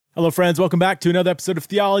Hello, friends. Welcome back to another episode of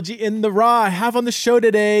Theology in the Raw. I have on the show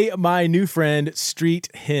today my new friend, Street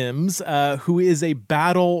Hymns, who is a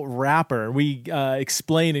battle rapper. We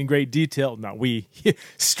explain in great detail,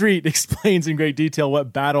 Street explains in great detail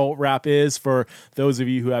what battle rap is for those of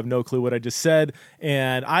you who have no clue what I just said.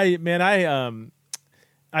 And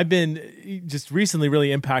I've been just recently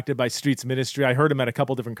really impacted by Street's ministry. I heard him at a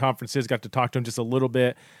couple different conferences, got to talk to him just a little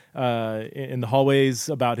bit in the hallways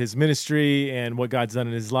about his ministry and what God's done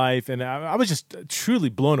in his life. And I was just truly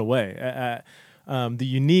blown away at the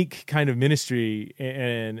unique kind of ministry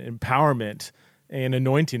and empowerment and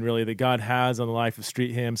anointing, really, that God has on the life of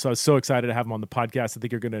Street Hymns. So I was so excited to have him on the podcast. I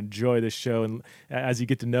think you're going to enjoy this show. And as you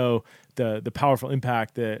get to know the powerful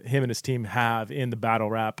impact that him and his team have in the battle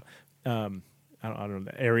rap I don't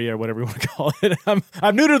know, the area or whatever you want to call it.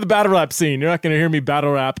 I'm new to the battle rap scene. You're not going to hear me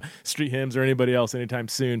battle rap Street Hymns or anybody else anytime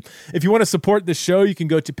soon. If you want to support the show, you can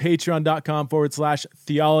go to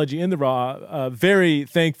patreon.com/Theology in the Raw. Very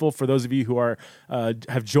thankful for those of you who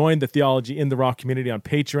have joined the Theology in the Raw community on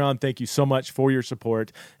Patreon. Thank you so much for your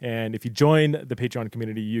support. And if you join the Patreon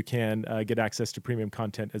community, you can get access to premium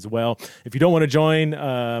content as well. If you don't want to join,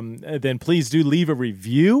 then please do leave a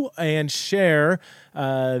review and share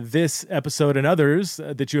this episode and others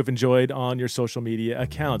that you have enjoyed on your social media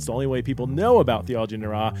accounts. The only way people know about Theology in the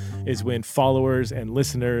Raw is when followers and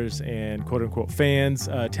listeners and quote-unquote fans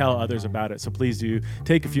tell others about it. So please do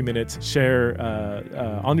take a few minutes, share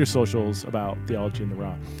on your socials about Theology in the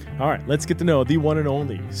Raw. All right, let's get to know the one and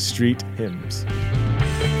only Street Hymns.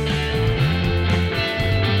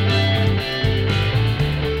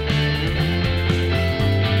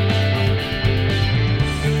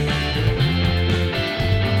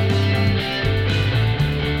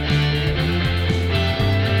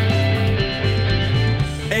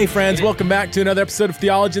 Hey friends, welcome back to another episode of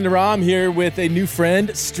Theology in the Raw. I'm here with a new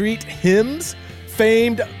friend, Street Hymns,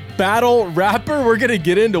 famed battle rapper. We're going to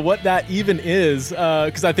get into what that even is,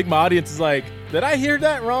 because I think my audience is like, did I hear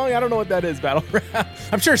that wrong? I don't know what that is, battle rap.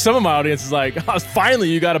 I'm sure some of my audience is like, oh, finally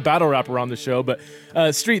you got a battle rapper on the show. But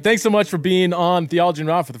Street, thanks so much for being on Theology in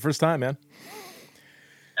the Raw for the first time, man.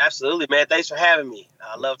 Absolutely, man. Thanks for having me.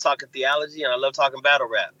 I love talking theology and I love talking battle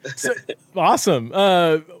rap. Awesome.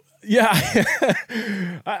 Yeah,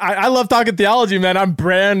 I love talking theology, man. I'm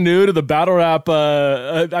brand new to the battle rap.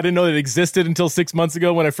 I didn't know it existed until 6 months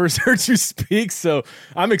ago when I first heard you speak. So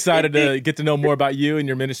I'm excited to get to know more about you and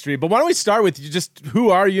your ministry. But why don't we start with you? Just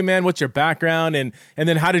who are you, man? What's your background? And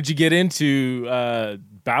then how did you get into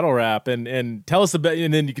battle rap? And tell us a bit,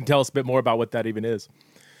 and then you can tell us a bit more about what that even is.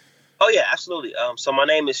 Oh, yeah, absolutely. So my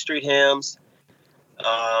name is Street Hymns.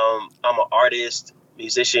 I'm an artist,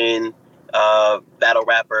 musician, battle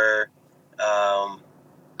rapper.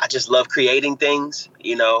 I just love creating things,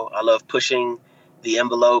 I love pushing the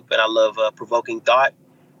envelope and I love provoking thought.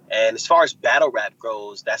 And as far as battle rap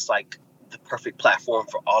goes, that's like the perfect platform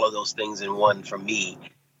for all of those things in one for me.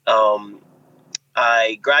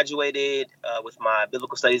 I graduated with my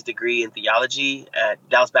biblical studies degree in theology at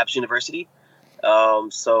Dallas Baptist University.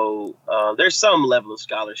 So there's some level of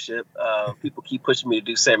scholarship. People keep pushing me to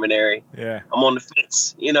do seminary. Yeah, I'm on the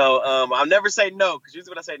fence. I'll never say no, because usually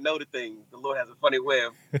when I say no to things, the Lord has a funny way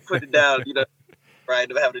of putting it down. Right,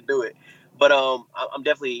 of having to do it. But I'm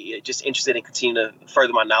definitely just interested in continuing to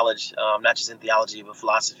further my knowledge, not just in theology, but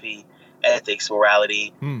philosophy, ethics,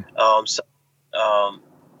 morality.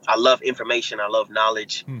 I love information. I love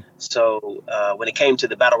knowledge. So when it came to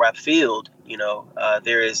the battle rap field,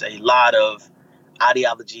 there is a lot of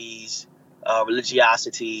ideologies,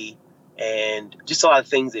 religiosity, and just a lot of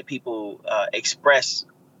things that people express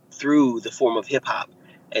through the form of hip hop.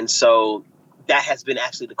 And so that has been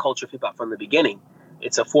actually the culture of hip hop from the beginning.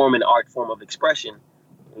 It's a form and art form of expression,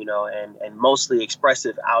 and mostly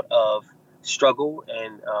expressive out of struggle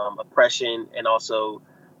and oppression, and also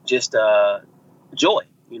just joy,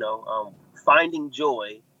 finding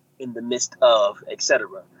joy in the midst of,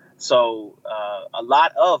 etc. So a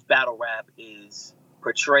lot of battle rap is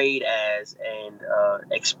portrayed as and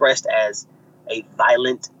expressed as a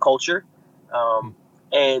violent culture.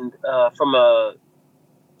 And from a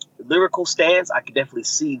lyrical stance, I could definitely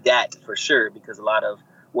see that for sure, because a lot of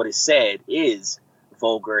what is said is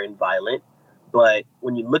vulgar and violent. But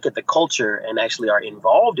when you look at the culture and actually are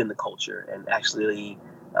involved in the culture and actually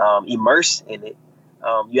immersed in it,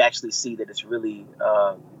 you actually see that it's really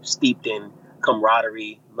steeped in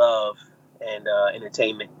camaraderie, love, and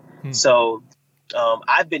entertainment. So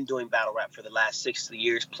I've been doing battle rap for the last 6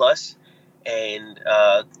 years plus, and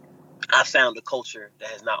I found a culture that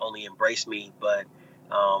has not only embraced me, but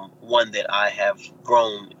one that I have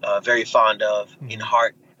grown very fond of in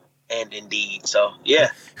heart and in deed. So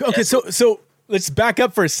yeah. Okay, so let's back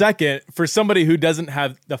up for a second. For somebody who doesn't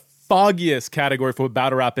have the foggiest category for what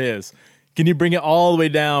battle rap is, can you bring it all the way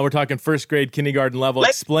down? We're talking first grade, kindergarten level.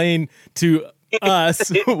 Explain to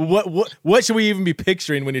us what should we even be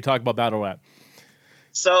picturing when you talk about battle rap?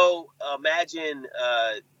 So imagine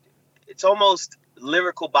it's almost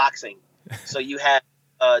lyrical boxing. So you have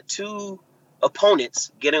two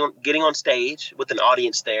opponents getting on stage with an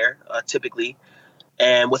audience there, typically,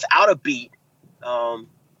 and without a beat,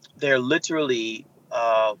 they're literally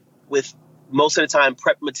with most of the time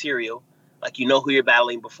prep material, like you know who you're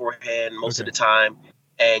battling beforehand most of the time,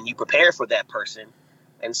 and you prepare for that person.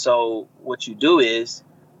 And so what you do is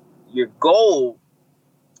your goal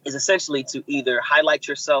is essentially to either highlight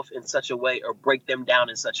yourself in such a way or break them down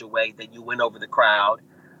in such a way that you win over the crowd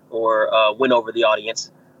or win over the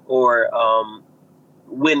audience or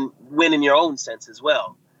win in your own sense as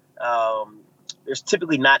well. There's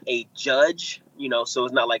typically not a judge, so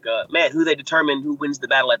it's not like who they determine who wins the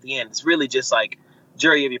battle at the end. It's really just like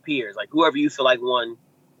jury of your peers, like whoever you feel like won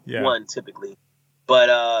typically.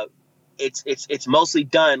 But it's mostly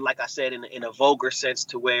done, like I said, in a vulgar sense,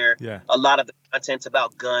 to where a lot of the content's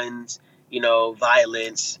about guns,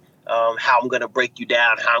 violence, how I'm going to break you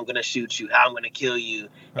down, how I'm going to shoot you, how I'm going to kill you.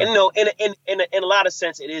 And, in a lot of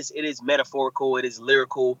sense, it is metaphorical, it is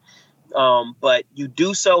lyrical. But you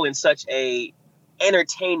do so in such a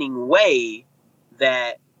entertaining way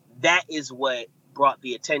that is what brought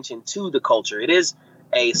the attention to the culture. It is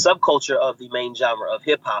a subculture of the main genre of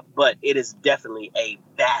hip hop, but it is definitely a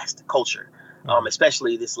vast culture.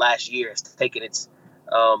 Especially this last year, it's taken its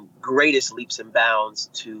greatest leaps and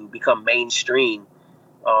bounds to become mainstream.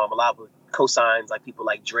 A lot of cosigns, like people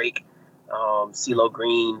like Drake, CeeLo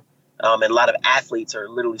Green, and a lot of athletes are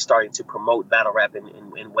literally starting to promote battle rap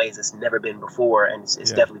in ways it's never been before, and it's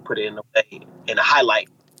definitely put it in a highlight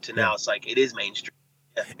to now. It's like it is mainstream.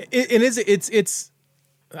 Yeah. It's.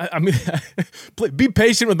 I mean, be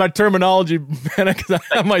patient with my terminology, man, because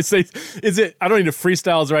I might say, I don't need to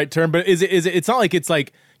freestyle is the right term, but it's not like it's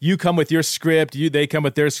like you come with your script, they come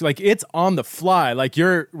with theirs. Like it's on the fly. Like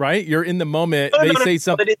you're in the moment. They say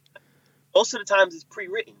something. Most of the times it's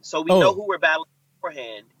pre-written. So we know who we're battling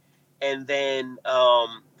beforehand. And then,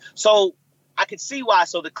 so I could see why.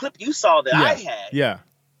 So the clip you saw that I had,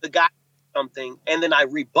 the guy something, and then I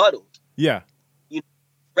rebutted. Yeah.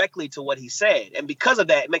 Directly to what he said. And because of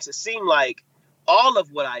that, it makes it seem like all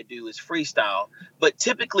of what I do is freestyle. But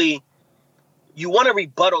typically, you want to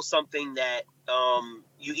rebuttal something that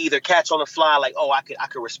you either catch on the fly, like, I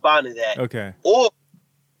could respond to that. Okay. Or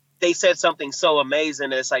they said something so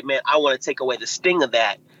amazing that it's like, man, I want to take away the sting of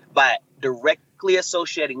that by directly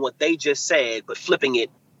associating what they just said, but flipping it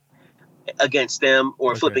against them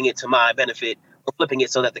or flipping it to my benefit or flipping it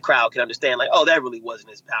so that the crowd can understand, like, that really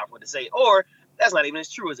wasn't as powerful to say. Or that's not even as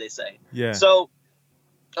true as they say. Yeah. So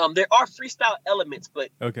there are freestyle elements, but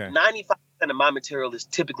 95% of my material is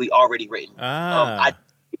typically already written. I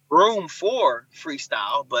give room for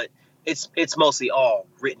freestyle, but it's mostly all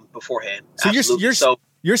written beforehand. So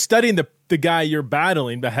you're studying the guy you're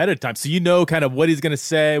battling ahead of time, so you know kind of what he's going to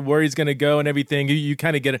say, where he's going to go, and everything. You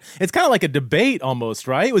kind of get it. It's kind of like a debate almost,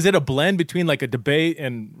 right? Was it a blend between like a debate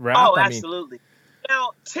and rap? Oh, absolutely.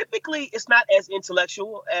 Now, typically, it's not as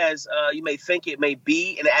intellectual as you may think it may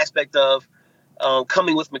be, in the aspect of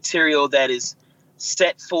coming with material that is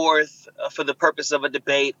set forth for the purpose of a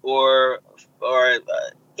debate or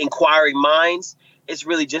inquiring minds. It's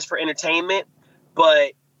really just for entertainment.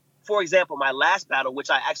 But, for example, my last battle, which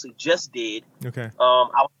I actually just did, I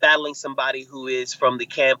was battling somebody who is from the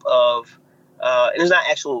camp of, and there's not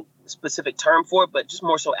an actual specific term for it, but just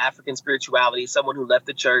more so African spirituality, someone who left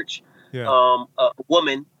the church. A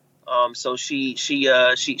woman, so she's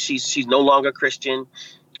no longer Christian.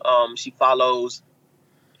 She follows,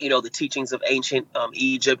 the teachings of ancient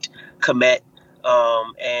Egypt, Kemet,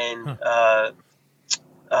 and a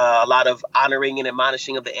lot of honoring and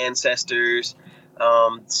admonishing of the ancestors,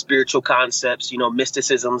 spiritual concepts,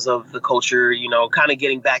 mysticisms of the culture. Kind of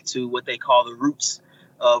getting back to what they call the roots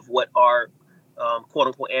of what our quote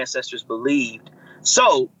unquote ancestors believed.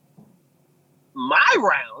 So my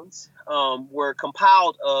rounds were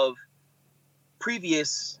compiled of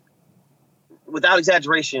previous, without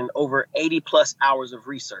exaggeration, over 80 plus hours of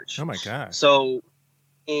research. Oh my God. So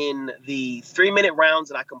in the 3-minute rounds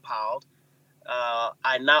that I compiled,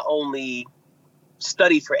 I not only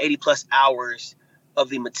studied for 80 plus hours of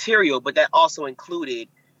the material, but that also included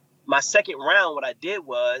my second round. What I did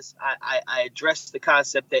was I addressed the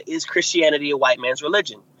concept that is Christianity a white man's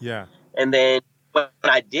religion? Yeah. And then when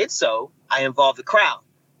I did so, I involved the crowd.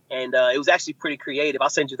 And it was actually pretty creative. I'll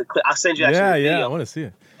send you the clip. I'll send you the video. I want to see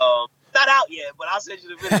it. Not out yet, but I'll send you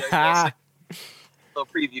the video. little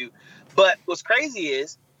preview. But what's crazy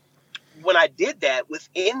is when I did that,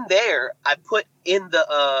 within there, I put in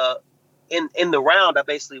the in the round, I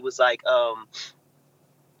basically was like,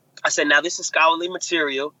 I said, now this is scholarly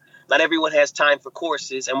material. Not everyone has time for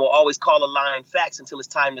courses, and will always call a line facts until it's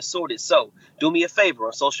time to sort it. So do me a favor.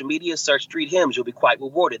 On social media, search Street Hymns. You'll be quite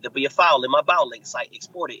rewarded. There'll be a file in my BioLink site.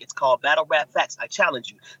 Export it. It's called Battle Rap Facts. I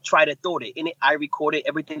challenge you. Try to thwart it. In it, I recorded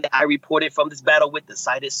everything that I reported from this battle with the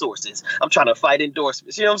cited sources. I'm trying to fight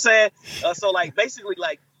endorsements. You know what I'm saying? So, like, basically,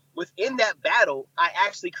 like, within that battle, I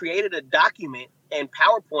actually created a document and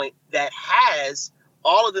PowerPoint that has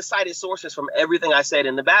all of the cited sources from everything I said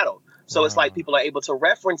in the battle. So It's like people are able to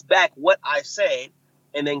reference back what I said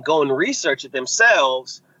and then go and research it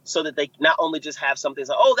themselves so that they not only just have something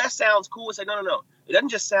like, oh, that sounds cool. It's like, no. It doesn't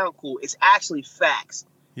just sound cool. It's actually facts.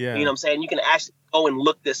 Yeah. You know what I'm saying? You can actually go and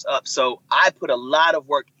look this up. So I put a lot of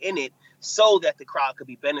work in it so that the crowd could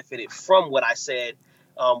be benefited from what I said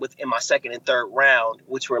within my second and third round,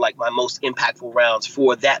 which were like my most impactful rounds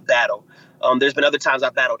for that battle. There's been other times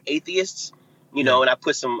I've battled atheists, and I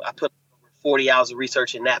put 40 hours of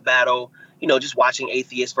research in that battle, just watching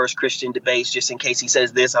atheist versus Christian debates, just in case he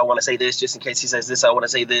says this, I want to say this, just in case he says this, I want to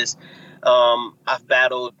say this. I've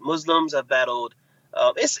battled Muslims. I've battled,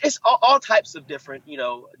 it's all types of different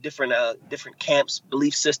camps,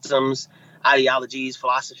 belief systems, ideologies,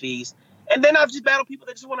 philosophies. And then I've just battled people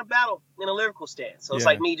that just want to battle in a lyrical stance. So it's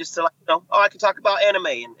like me just to I can talk about anime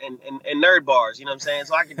and nerd bars, you know what I'm saying?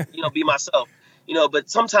 So I can, be myself, but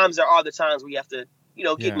sometimes there are the times where you have to,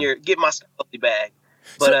 get my scholarly bag.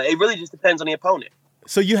 But it really just depends on the opponent.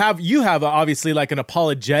 So you have obviously like an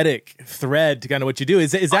apologetic thread to kind of what you do.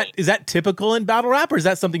 Is that typical in battle rap, or is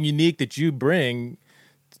that something unique that you bring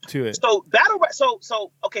to it? So battle rap. So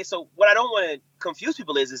what I don't want to confuse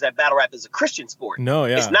people is that battle rap is a Christian sport. No,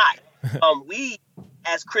 yeah, it's not. We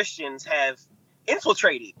as Christians have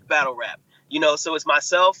infiltrated battle rap. So it's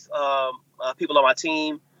myself, people on my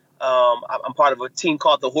team. I'm part of a team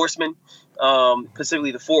called the Horsemen,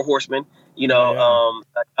 specifically the Four Horsemen. How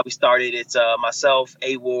we started. It's myself,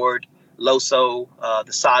 A Ward, Loso,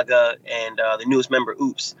 the Saga, and the newest member,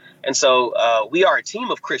 Oops. And so we are a team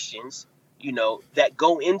of Christians, that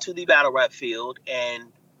go into the battle rap field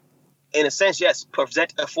and, in a sense, yes,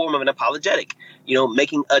 present a form of an apologetic,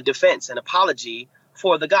 making a defense, an apology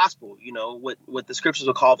for the gospel, what the scriptures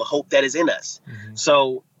will call the hope that is in us. Mm-hmm.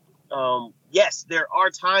 So, yes, there are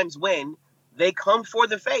times when they come for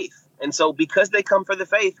the faith. And so because they come for the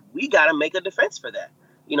faith, we got to make a defense for that.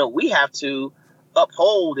 We have to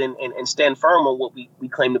uphold and stand firm on what we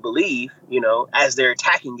claim to believe, as they're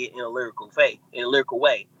attacking it in a lyrical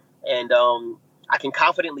way. And I can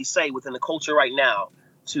confidently say within the culture right now,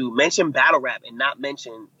 to mention battle rap and not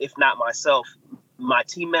mention, if not myself, my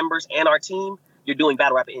team members and our team, you're doing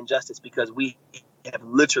battle rap injustice, because we have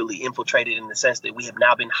literally infiltrated in the sense that we have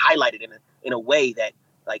now been highlighted in a way that,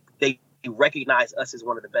 like, they recognize us as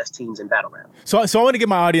one of the best teams in battle rap. So I want to give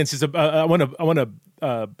my audience I want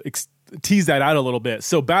to tease that out a little bit.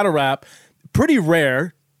 So battle rap, pretty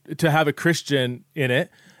rare to have a Christian in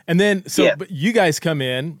it, and then but you guys come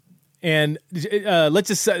in and let's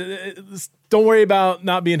just don't worry about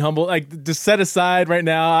not being humble. Like, just set aside right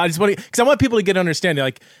now. I just want to, because I want people to get an understanding.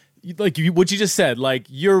 Like what you just said. Like,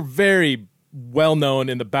 you're very well known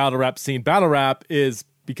in the battle rap scene. Battle rap is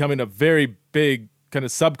becoming a very big kind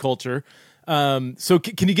of subculture. So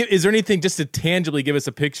can you is there anything just to tangibly give us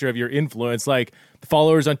a picture of your influence, like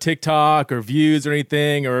followers on TikTok or views or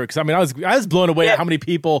anything? Or, because I was blown away at how many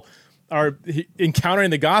people are encountering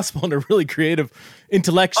the gospel in a really creative,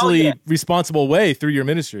 intellectually responsible way through your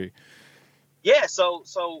ministry. Yeah, so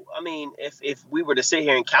I mean, if we were to sit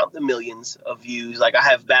here and count the millions of views, like, I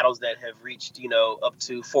have battles that have reached, up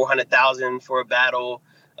to 400,000 for a battle.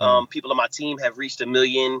 People on my team have reached 1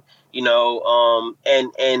 million,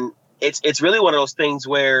 and it's really one of those things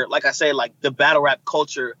where, like I say, like, the battle rap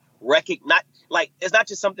culture recognize, like, it's not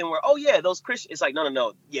just something where, oh yeah, those Christians, it's like,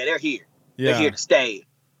 no, yeah, they're here. Yeah. They're here to stay.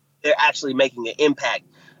 They're actually making an impact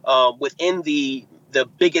within the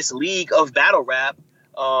biggest league of battle rap.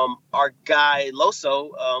 Our guy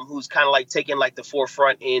Loso, who's kind of like taking like the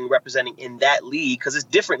forefront in representing in that league, because it's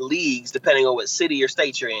different leagues depending on what city or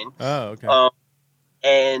state you're in. Oh, okay.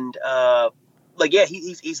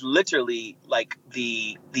 He's literally like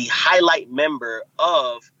the highlight member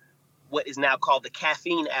of what is now called the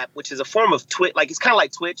Caffeine app, which is a form of Twitch. Like, it's kind of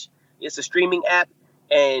like Twitch. It's a streaming app,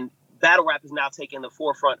 and battle rap is now taking the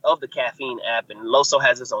forefront of the Caffeine app, and Loso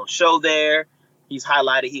has his own show there. He's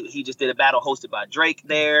highlighted. He just did a battle hosted by Drake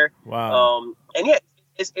there. Wow.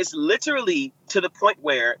 It's literally to the point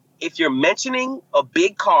where if you're mentioning a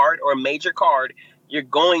big card or a major card, you're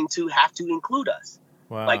going to have to include us.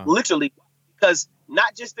 Wow. Like literally, because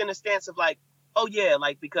not just in the stance of like, oh yeah,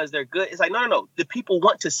 like because they're good. It's like, no. The people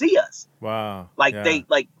want to see us. Wow. Like yeah. they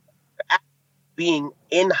like being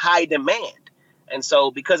in high demand. And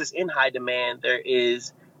so because it's in high demand, there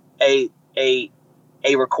is a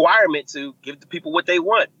requirement to give the people what they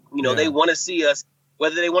want. You know, they want to see us,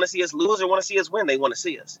 whether they want to see us lose or want to see us win, they want to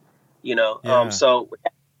see us, you know? So with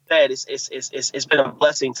that said, it's been a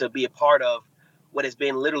blessing to be a part of what has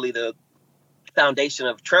been literally the foundation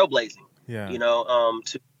of trailblazing, you know,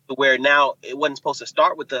 to where now it wasn't supposed to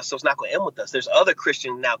start with us. So it's not going to end with us. There's other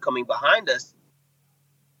Christians now coming behind us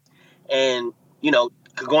and, you know,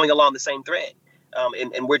 going along the same thread.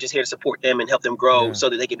 And we're just here to support them and help them grow so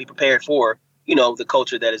that they can be prepared for, you know, the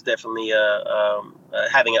culture that is definitely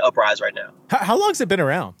having an uprise right now. How long has it been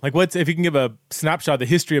around? Like, what's, if you can give a snapshot of the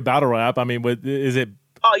history of battle rap? I mean, is it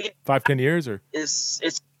 5-10 years or? It's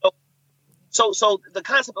so the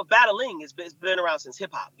concept of battling has been around since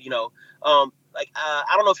hip hop. You know, I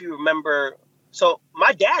don't know if you remember. So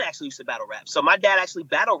my dad actually used to battle rap. So my dad actually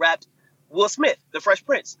battle rapped Will Smith, the Fresh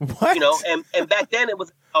Prince. What? You know, and back then it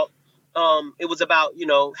was about, you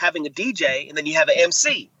know, having a DJ and then you have an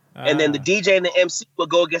MC. And then the DJ and the MC will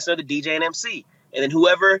go against another DJ and MC. And then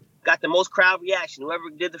whoever got the most crowd reaction, whoever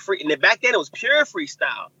did the free. And then back then it was pure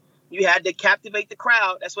freestyle. You had to captivate the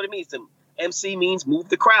crowd. That's what it means. The MC means move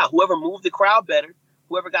the crowd. Whoever moved the crowd better,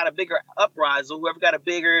 whoever got a bigger uprisal, whoever got a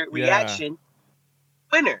bigger reaction,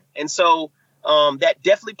 winner. And so that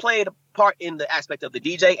definitely played a part in the aspect of the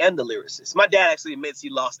DJ and the lyricist. My dad actually admits he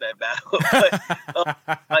lost that battle.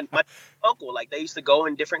 But my uncle, like, they used to go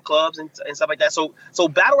in different clubs and stuff like that. So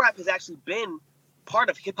battle rap has actually been part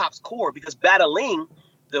of hip hop's core because battling,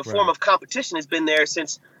 the form of competition, has been there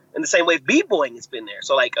since, in the same way b-boying has been there.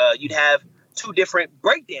 So like you'd have two different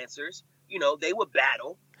breakdancers, you know, they would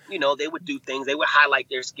battle, you know, they would do things, they would highlight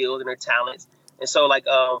their skills and their talents. And so like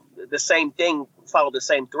the same thing followed the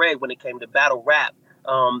same thread when it came to battle rap.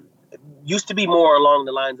 It used to be more along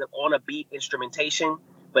the lines of on a beat instrumentation,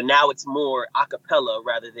 but now it's more a cappella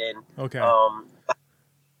rather than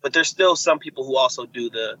but there's still some people who also do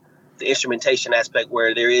the instrumentation aspect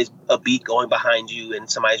where there is a beat going behind you and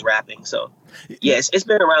somebody's rapping. So yeah, it's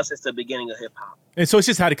been around since the beginning of hip hop. And so it's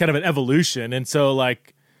just had a kind of an evolution. And so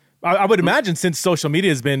like I would imagine since social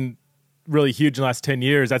media has been really huge in the last 10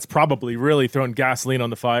 years, that's probably really thrown gasoline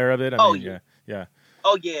on the fire of it. I mean, yeah.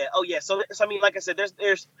 Oh yeah. So I mean, like I said,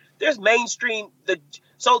 there's mainstream.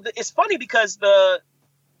 It's funny because the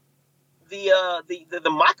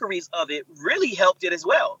mockeries of it really helped it as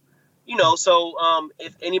well. You know, so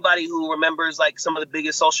if anybody who remembers like some of the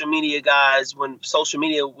biggest social media guys, when social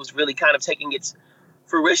media was really kind of taking its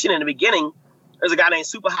fruition in the beginning, there's a guy named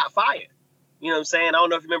Super Hot Fire. You know what I'm saying? I don't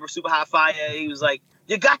know if you remember Super Hot Fire. He was like,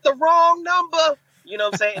 "You got the wrong number." You know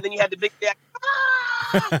what I'm saying? And then you had the big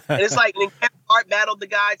reaction. And it's like, and then Kevin Hart battled the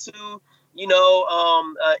guy too. You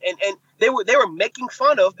know, and they were making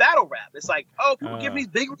fun of battle rap. It's like, oh, people give these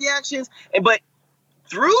big reactions, but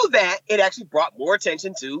through that, it actually brought more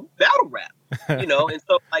attention to battle rap. You know, and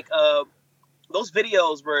so like those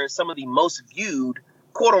videos were some of the most viewed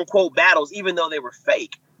quote unquote battles, even though they were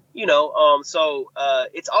fake. You know, so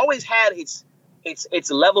it's always had its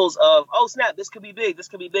levels of, oh snap, this could be big, this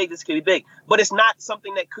could be big, this could be big, but it's not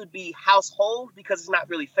something that could be household because it's not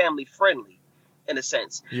really family friendly in a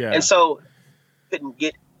sense. Yeah. And so couldn't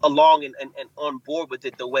get along and on board with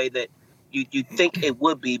it the way that you think it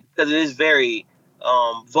would be, because it is very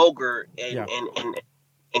vulgar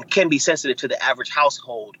and can be sensitive to the average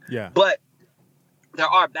household. Yeah. But there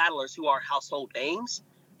are battlers who are household names.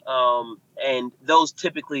 And those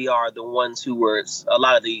typically are the ones who were a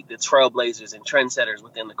lot of the trailblazers and trendsetters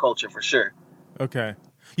within the culture for sure. Okay.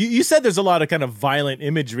 You said there's a lot of kind of violent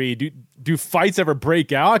imagery. Do fights ever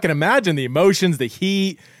break out? I can imagine the emotions, the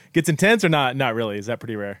heat gets intense, or not? Not really. Is that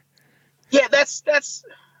pretty rare? Yeah, that's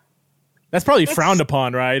probably frowned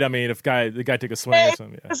upon, right? I mean, if the guy took a swing or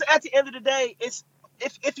something. Yeah. At the end of the day, it's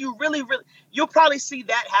if you really, you'll probably see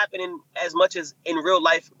that happening as much as in real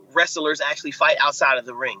life wrestlers actually fight outside of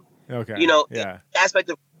the ring. Okay. You know, the aspect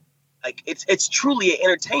of like it's truly an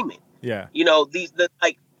entertainment. Yeah. You know, the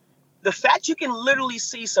fact you can literally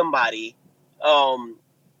see somebody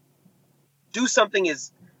do something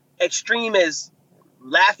as extreme as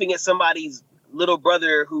laughing at somebody's little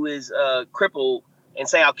brother who is crippled and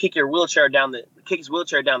say, "I'll kick his wheelchair down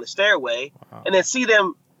the stairway," and then see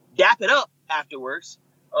them dap it up afterwards,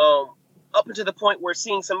 up until the point where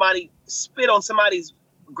seeing somebody spit on somebody's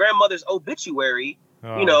grandmother's obituary,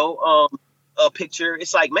 a picture.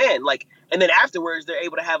 It's like, man, like, and then afterwards they're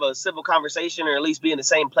able to have a civil conversation or at least be in the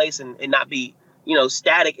same place and not be,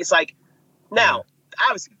 static. It's like, now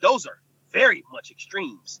obviously those are very much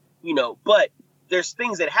extremes, you know, but there's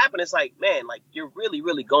things that happen. It's like, man, like you're really,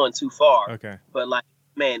 really going too far. Okay. But like,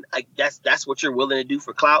 man, like that's what you're willing to do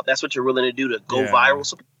for clout. That's what you're willing to do to go viral.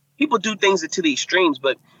 So people do things to the extremes,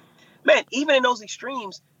 but man, even in those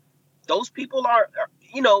extremes, those people are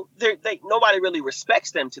you know, they nobody really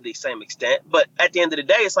respects them to the same extent. But at the end of the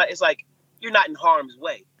day, it's like you're not in harm's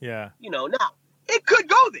way. Yeah. You know, now it could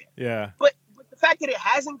go there. Yeah. But the fact that it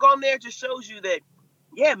hasn't gone there just shows you that,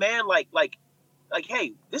 yeah, man, like,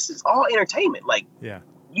 hey, this is all entertainment. Like, yeah,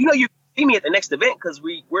 you know, you see me at the next event because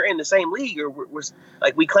we're in the same league, or we're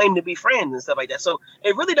like, we claim to be friends and stuff like that. So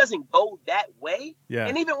it really doesn't go that way. Yeah.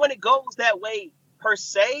 And even when it goes that way per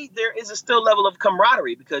se, there is a still level of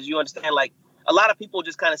camaraderie, because you understand, like, a lot of people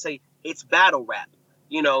just kind of say it's battle rap,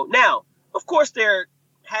 you know. Now, of course, there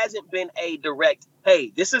hasn't been a direct,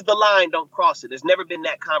 hey, this is the line, don't cross it. There's never been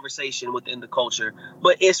that conversation within the culture,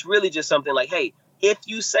 but it's really just something like, hey, if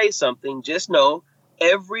you say something, just know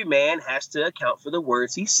every man has to account for the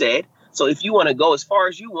words he said. So if you want to go as far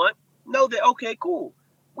as you want, know that, okay, cool.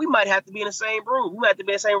 We might have to be in the same room. We might have to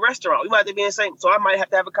be in the same restaurant. We might have to be in the same. So I might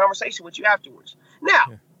have to have a conversation with you afterwards.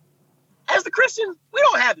 Now, as the Christians, we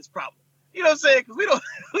don't have this problem. You know what I'm saying? Because we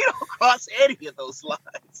don't cross any of those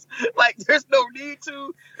lines. Like, there's no need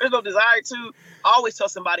to. There's no desire to. I always tell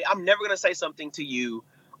somebody, I'm never going to say something to you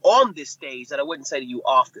on this stage that I wouldn't say to you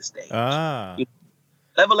off the stage. You know,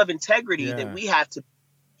 level of integrity that we have to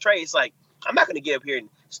portray. It's like, I'm not going to get up here and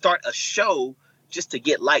start a show just to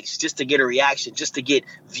get likes, just to get a reaction, just to get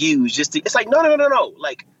views, it's like, no.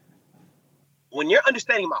 Like, when you're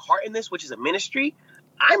understanding my heart in this, which is a ministry,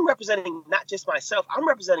 I'm representing not just myself, I'm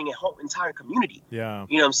representing a whole entire community. Yeah.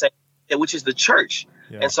 You know what I'm saying? Which is the church.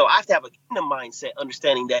 Yeah. And so I have to have a kingdom mindset,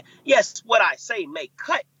 understanding that, yes, what I say may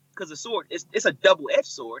cut, because the sword it's a double-edged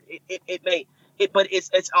sword. But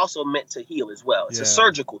it's also meant to heal as well. It's a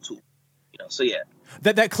surgical tool. You know, so yeah.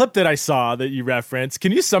 That clip that I saw that you referenced,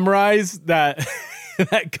 can you summarize that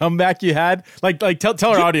that comeback you had? Like tell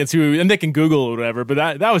our audience who, and they can Google or whatever,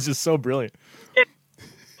 but that was just so brilliant.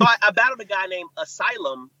 So I battled a guy named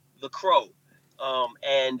Asylum the Crow.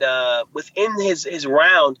 And within his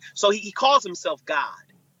round, so he calls himself God.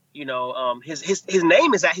 You know, his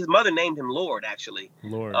name is that his mother named him Lord, actually.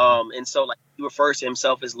 Lord. And so, like, he refers to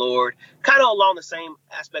himself as Lord, kind of along the same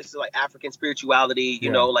aspects of like African spirituality. You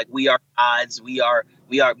know, like, we are gods. We are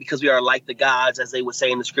because we are like the gods, as they would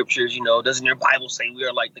say in the scriptures. You know, doesn't your Bible say we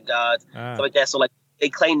are like the gods? Stuff like that. So, like, they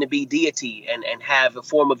claim to be deity and have a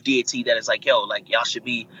form of deity that is like, yo, like, y'all should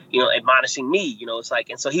be, you know, admonishing me. You know, it's like,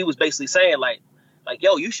 and so he was basically saying like,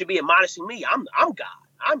 yo, you should be admonishing me. I'm God.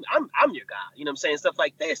 I'm your God. You know what I'm saying? Stuff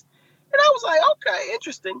like this. And I was like, okay,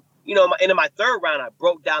 interesting. You know, and in my third round, I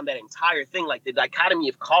broke down that entire thing, like the dichotomy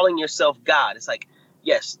of calling yourself God. It's like,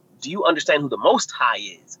 yes, do you understand who the Most High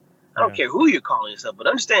is? I don't care who you're calling yourself, but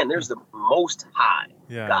understand there's the Most High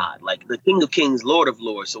God, like the King of Kings, Lord of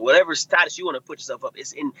Lords. So whatever status you want to put yourself up,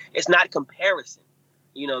 it's not comparison.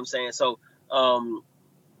 You know what I'm saying? So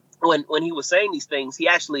when he was saying these things, he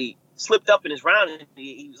actually slipped up in his round, and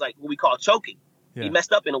he was like what we call choking. He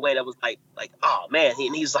messed up in a way that was like, oh man.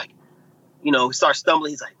 And he's like, you know, he starts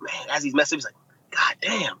stumbling. He's like, man, as he's messing up, he's like, God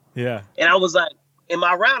damn. Yeah. And I was like, in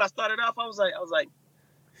my round, I started off, I was like,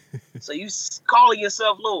 so you calling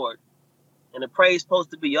yourself Lord, and the praise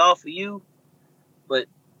supposed to be all for you, but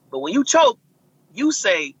when you choke, you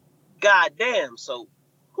say, God damn. So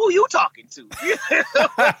who you talking to?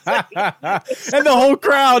 And the whole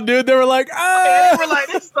crowd, dude, they were like, ah. And they were like,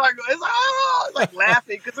 it's like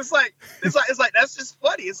laughing, because it's like that's just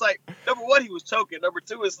funny. It's like, number one, he was choking. Number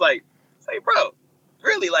two, it's like, hey, bro,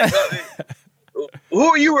 really, like, who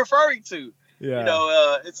are you referring to? Yeah. You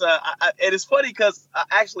know, and it's funny because I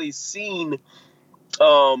actually seen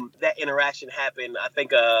that interaction happen. I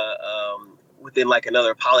think within like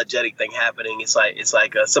another apologetic thing happening. It's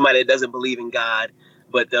like somebody that doesn't believe in God,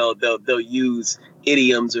 but they'll use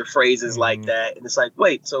idioms or phrases like that, and it's like,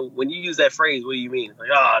 wait, so when you use that phrase, what do you mean? It's like,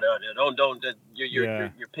 oh, no, don't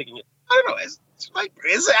you're picking it. I don't know. It's like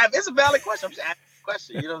it's a valid question. I'm just asking a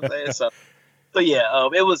question. You know what I'm saying? So yeah,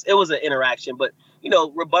 it was an interaction, but you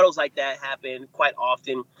know, rebuttals like that happen quite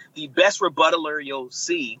often. The best rebuttaler you'll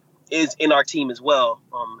see is in our team as well.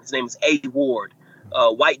 His name is A. Ward,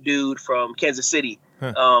 white dude from Kansas City.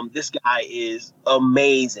 This guy is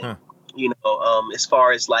amazing. You know, as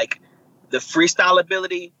far as like the freestyle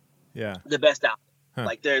ability, the best out.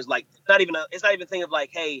 Like there's like it's not even a thing of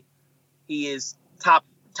like, hey, he is top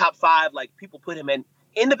 5. Like people put him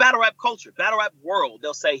in the battle rap culture, battle rap world.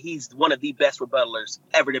 They'll say he's one of the best rebuttalers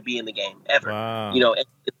ever to be in the game ever. Wow. You know, and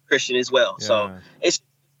Christian as well. Yeah. So it's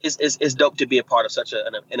it's dope to be a part of such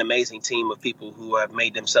an amazing team of people who have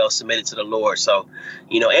made themselves submitted to the Lord. So,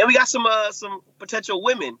 and we got some potential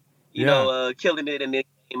women, killing it in the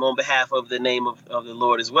game on behalf of the name of the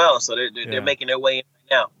Lord as well. So they're making their way in right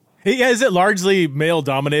now. Yeah, is it largely male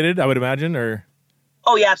dominated, I would imagine, or?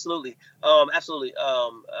 Oh yeah, absolutely. Absolutely.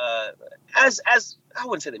 As I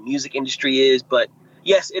wouldn't say the music industry is, but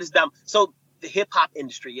yes, it is dumb. So the hip hop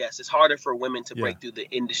industry, yes, it's harder for women to break through the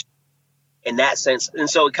industry in that sense. And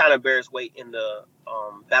so it kind of bears weight in the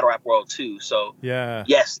battle rap world too. So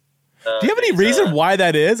yes. Do you have any reason why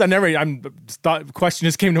that is? Question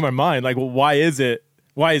just came to my mind. Like, well, why is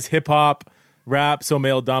hip hop rap so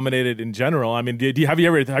male dominated in general? I mean, have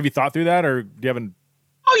you thought through that, or do you haven't?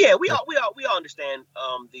 Oh yeah, we all understand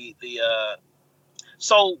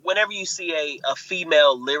so whenever you see a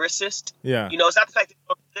female lyricist, it's not the fact that they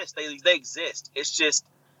don't exist. They exist. It's just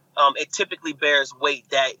it typically bears weight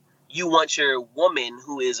that you want your woman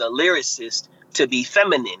who is a lyricist to be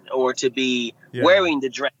feminine or to be wearing the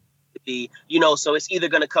dress, to be, so it's either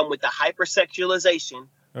going to come with the hypersexualization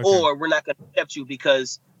or we're not going to accept you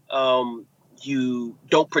because you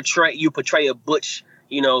portray a butch,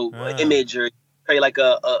 image, or portray like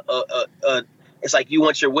it's like you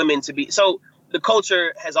want your women to be. So the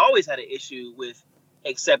culture has always had an issue with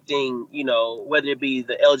accepting, whether it be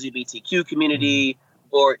the LGBTQ community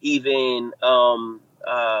or even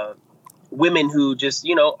women who just,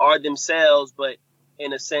 are themselves, but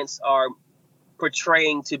in a sense are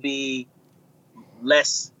portraying to be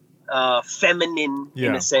less feminine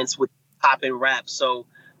in a sense with pop and rap. So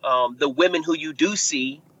the women who you do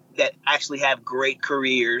see that actually have great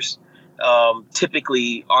careers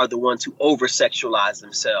typically are the ones who over-sexualize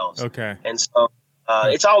themselves. Okay. And so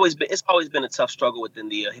it's always been a tough struggle within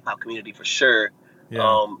the hip hop community for sure.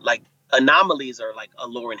 Yeah. Like anomalies are like a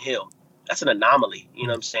Lauryn Hill. That's an anomaly. You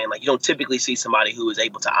know what I'm saying? Like you don't typically see somebody who is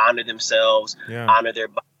able to honor themselves, honor their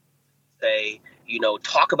body, say,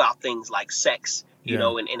 talk about things like sex, and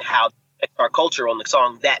how it affects our culture on the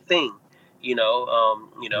song That Thing.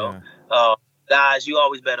 Guys, you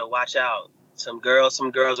always better watch out. Some girls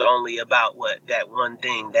are only about that one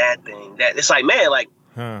thing, that thing, that it's like, man, like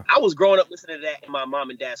I was growing up listening to that in my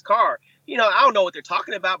mom and dad's car. I don't know what they're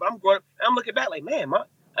talking about, but I'm growing up and I'm looking back like, man,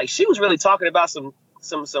 she was really talking about some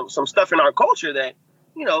stuff in our culture that,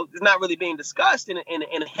 is not really being discussed in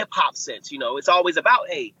a hip hop sense. It's always about,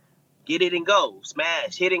 hey, get it and go,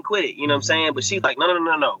 smash, hit and quit it. You know what I'm saying? But she's like,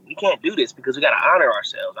 no, we can't do this because we got to honor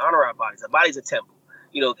ourselves, honor our bodies. Our body's a temple,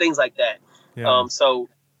 things like that. Yeah. So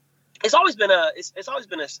it's always been a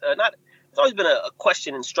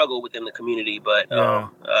question and struggle within the community, but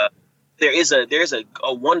there is a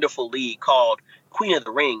wonderful league called Queen of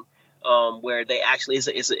the Ring, where they actually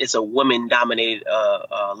it's a woman dominated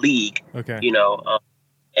league. Okay.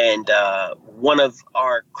 And one of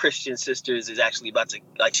our Christian sisters is actually about to,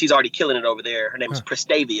 she's already killing it over there. Her name is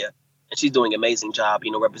Prestavia, and she's doing an amazing job,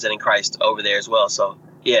 representing Christ over there as well. So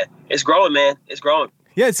yeah, it's growing, man. It's growing.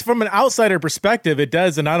 Yeah, it's from an outsider perspective. It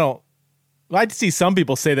does, and I see some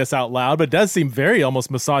people say this out loud, but it does seem very almost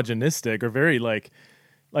misogynistic or very like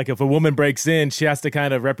if a woman breaks in, she has to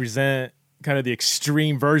kind of represent kind of the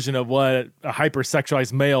extreme version of what a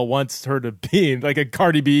hypersexualized male wants her to be, like a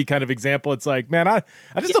Cardi B kind of example. It's like, man, I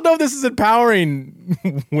just don't know if this is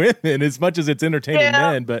empowering women as much as it's entertaining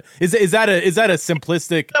men. But is that a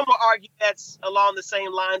simplistic? Some will argue that's along the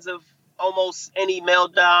same lines of almost any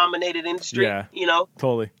male-dominated industry. Yeah,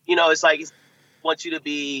 totally. It's like want you to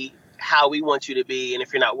be how we want you to be, and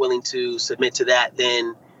if you're not willing to submit to that,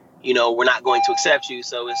 then we're not going to accept you.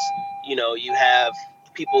 So it's you have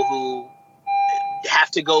people who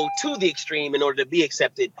have to go to the extreme in order to be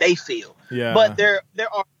accepted, they feel. Yeah. But there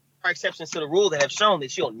are exceptions to the rule that have shown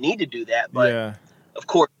that you don't need to do that. But of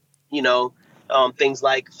course, things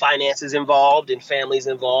like finances involved and families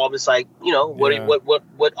involved. It's like, what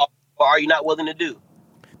are you not willing to do?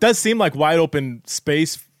 It does seem like wide open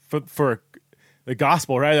space for the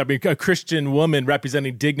gospel, right? I mean, a Christian woman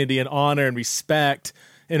representing dignity and honor and respect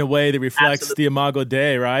in a way that reflects the Imago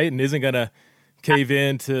Dei, right? And isn't going to cave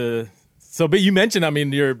into. So, but you mentioned, I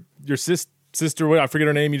mean, your sister, I forget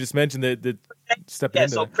her name. You just mentioned that stepped into.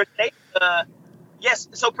 So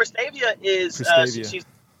Prestavia is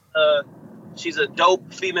she's a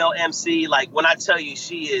dope female MC. Like when I tell you,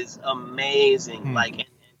 she is amazing. Like,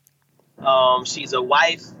 she's a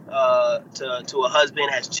wife to a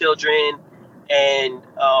husband, has children, and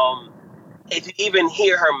if you even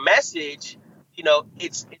hear her message,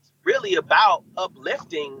 it's really about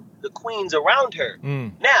uplifting the queens around her.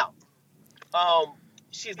 Now,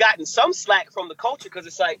 she's gotten some slack from the culture because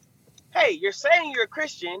it's like, hey, you're saying you're a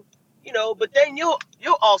Christian, But then you'll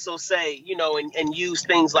also say, and use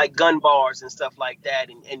things like gun bars and stuff like that,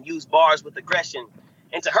 and use bars with aggression.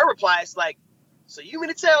 And to her reply, it's like, so you mean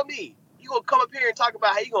to tell me you gonna come up here and talk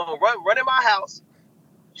about how you gonna run in my house,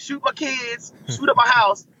 shoot my kids, shoot up my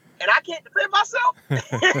house, and I can't defend myself?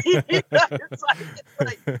 It's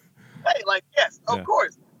like, hey, like, yes, of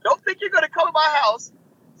course. Don't think you're gonna come to my house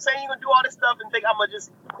saying you're gonna do all this stuff and think I'm gonna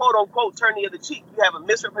just quote unquote turn the other cheek. You have a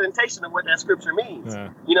misrepresentation of what that scripture means.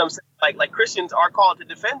 You know what I'm saying? Like Christians are called to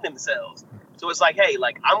defend themselves. So it's like, hey,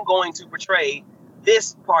 like, I'm going to portray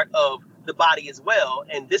this part of the body as well,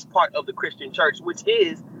 and this part of the Christian church, which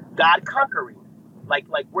is God conquering. Like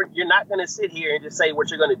you're not going to sit here and just say what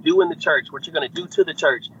you're going to do in the church, what you're going to do to the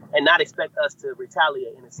church, and not expect us to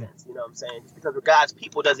retaliate in a sense. You know what I'm saying? Just because we're God's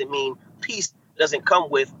people doesn't mean peace doesn't come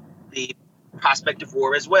with the prospect of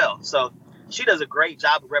war as well. So she does a great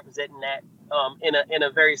job of representing that in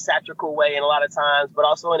a very satirical way, and a lot of times, but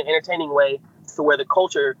also in an entertaining way, to where the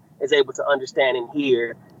culture is able to understand and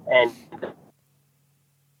hear, and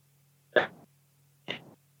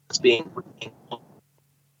it's being.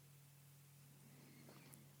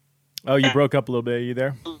 Oh, you broke up a little bit. Are you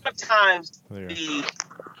there? A lot of times,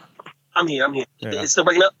 I'm here. Yeah. It's still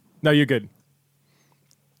breaking up? No, you're good.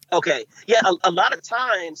 Okay. Yeah, a lot of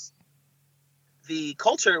times, the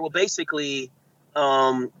culture will basically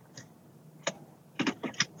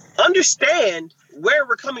understand where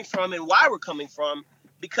we're coming from and why we're coming from,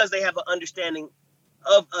 because they have an understanding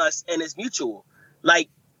of us, and it's mutual. Like,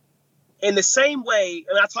 in the same way,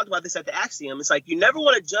 and I talked about this at the Axiom, it's like you never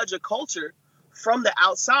want to judge a culture from the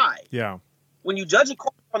outside. Yeah. When you judge a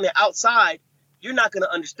culture from the outside, you're not going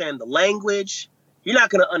to understand the language. You're not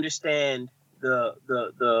going to understand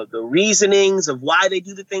the reasonings of why they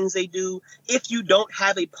do the things they do if you don't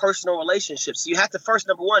have a personal relationship. So you have to first,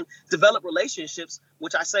 number one, develop relationships,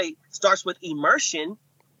 which I say starts with immersion.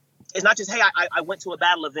 It's not just, hey, I went to a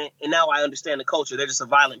battle event and now I understand the culture. They're just a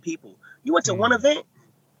violent people. You went to one event.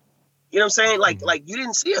 You know what I'm saying? Like you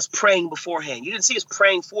didn't see us praying beforehand. You didn't see us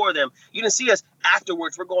praying for them. You didn't see us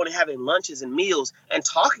afterwards. We're going and having lunches and meals and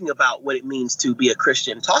talking about what it means to be a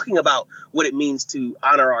Christian, talking about what it means to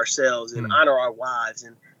honor ourselves and honor our wives,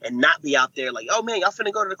 and not be out there like, oh man, y'all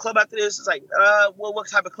finna go to the club after this. It's like, well, what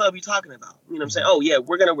type of club are you talking about? You know what I'm saying? Oh yeah,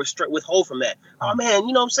 we're gonna withhold from that. Oh man,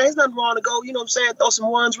 you know what I'm saying? It's nothing wrong to go. You know what I'm saying? Throw some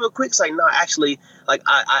ones real quick. It's like, no, actually, like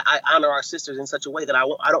I honor our sisters in such a way that I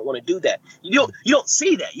don't want to do that. You don't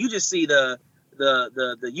see that. You just see the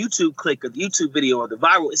YouTube click or the YouTube video or the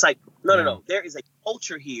viral. It's like, no. There is a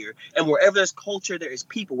culture here, and wherever there's culture, there is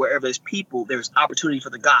people. Wherever there's people, there's opportunity for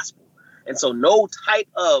the gospel. And so, no type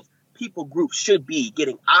of people group should be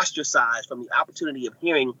getting ostracized from the opportunity of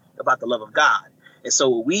hearing about the love of God. And so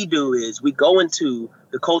what we do is we go into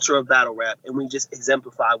the culture of battle rap and we just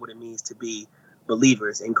exemplify what it means to be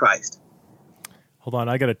believers in Christ. Hold on,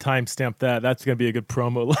 I got to timestamp that. That's going to be a good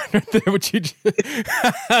promo line right there. What you just...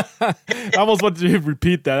 I almost wanted to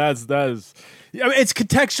repeat that. That is. I mean, it's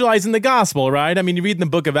contextualizing the gospel, right? I mean, you read in the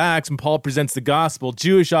book of Acts and Paul presents the gospel,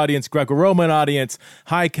 Jewish audience, Greco-Roman audience,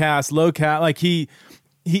 high caste, low caste. Like he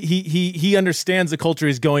understands the culture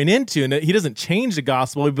he's going into, and he doesn't change the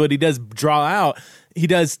gospel, but he does draw out. He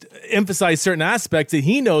does emphasize certain aspects that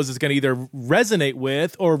he knows is going to either resonate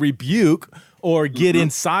with or rebuke or get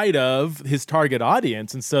inside of his target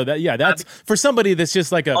audience. And so that's for somebody that's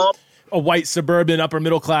just like a white suburban upper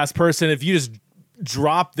middle class person. If you just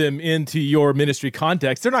drop them into your ministry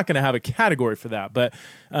context, they're not going to have a category for that. But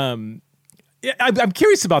I'm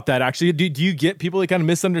curious about that. Actually, do you get people that kind of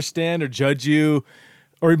misunderstand or judge you,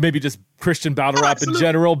 or maybe just Christian battle rap in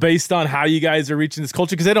general, based on how you guys are reaching this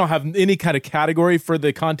culture? Because they don't have any kind of category for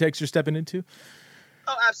the context you're stepping into.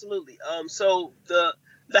 Oh, absolutely. So the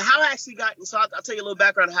how I actually got, so I'll tell you a little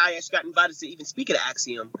background on how I actually got invited to even speak at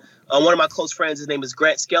Axiom. One of my close friends, his name is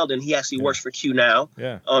Grant Skeldon. He actually works for Q now.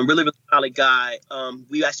 Yeah. Really, really solid guy.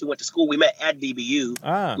 We actually went to school. We met at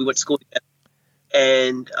DBU. We went to school together.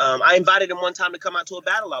 And I invited him one time to come out to a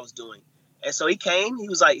battle I was doing. And so he came.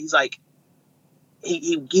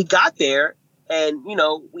 He got there, and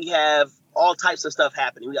we have all types of stuff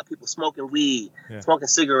happening. We got people smoking weed, smoking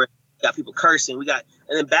cigarettes. We got people cursing. And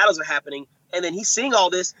then battles are happening. And then he's seeing all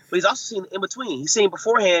this, but he's also seeing in between. He's seeing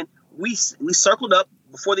beforehand. We circled up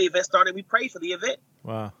before the event started. We prayed for the event.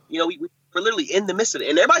 Wow. We're literally in the midst of it,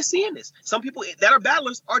 and everybody's seeing this. Some people that are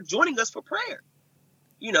battlers are joining us for prayer.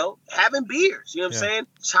 Having beers. You know what I'm saying?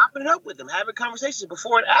 Chopping it up with them, having conversations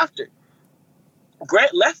before and after.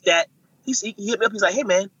 Grant left that. He hit me up. He's like, "Hey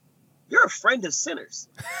man, you're a friend of sinners,"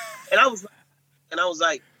 and I was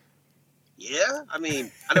like, "Yeah, I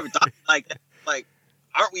mean, I never thought like that. Like,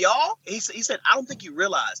 aren't we all?" He said, "I don't think you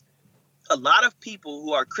realize a lot of people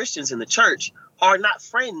who are Christians in the church are not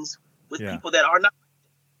friends with people that are not.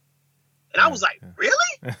 And I was like, really?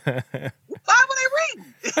 Why were they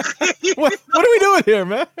reading? What are we doing here,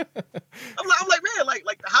 man? I'm like, man, like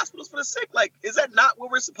the hospitals for the sick. Like, is that not what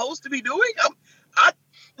we're supposed to be doing?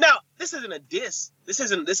 Now, this isn't a diss. This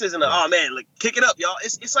isn't a, oh man, like kick it up, y'all.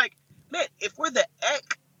 It's like, man, if we're the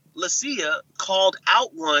ecclesia called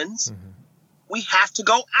out ones, we have to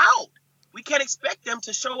go out. We can't expect them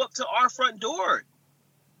to show up to our front door.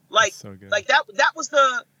 Like, like that was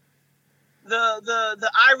the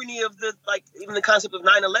irony of the, like, even the concept of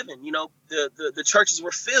 9/11. You know, the churches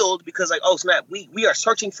were filled because, like, oh snap, we are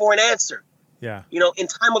searching for an answer. Yeah. You know, in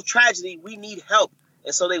time of tragedy, we need help,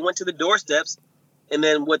 and so they went to the doorsteps. And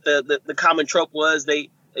then what the common trope was, they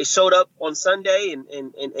showed up on Sunday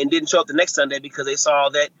and didn't show up the next Sunday because they saw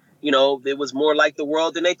that, you know, it was more like the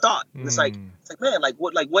world than they thought. It's like, man, like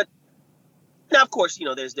what? Now, of course, you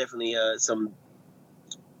know, there's definitely some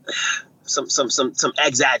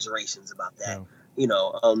exaggerations about that, you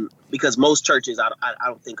know, because most churches I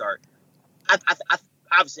don't think are.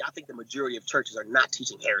 Obviously, I think the majority of churches are not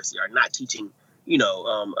teaching heresy, are not teaching, you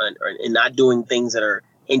know, and not doing things that are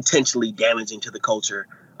intentionally damaging to the culture.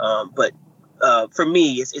 But for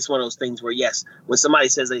me, it's one of those things where, yes, when somebody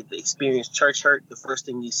says they experience church hurt, the first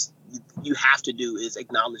thing you have to do is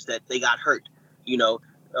acknowledge that they got hurt, you know,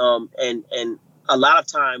 and a lot of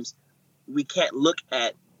times we can't look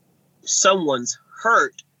at someone's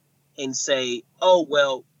hurt and say, oh,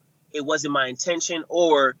 well, it wasn't my intention,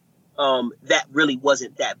 or that really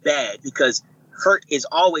wasn't that bad, because hurt is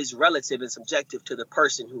always relative and subjective to the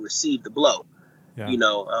person who received the blow. Yeah. You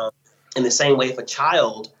know, in the same way, if a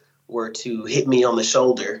child were to hit me on the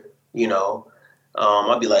shoulder, you know,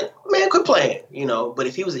 I'd be like, man, quit playing, you know. But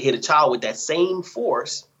if he was to hit a child with that same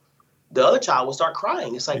force, the other child would start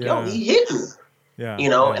crying. It's like, yo, he hit me, you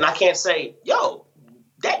know, and I can't say, yo,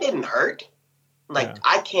 that didn't hurt. Like,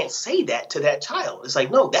 I can't say that to that child. It's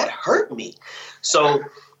like, no, that hurt me. So,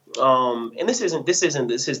 and this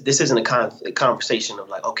isn't a conversation of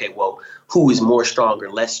like, okay, well, who is more strong or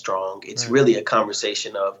less strong? It's really a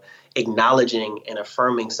conversation of acknowledging and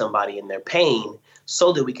affirming somebody in their pain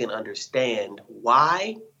so that we can understand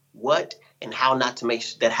why, what, and how not to make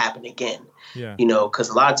that happen again. Yeah. You know, because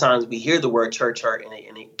a lot of times we hear the word church hurt and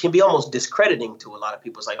it can be almost discrediting to a lot of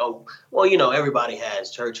people. It's like, oh, well, you know, everybody has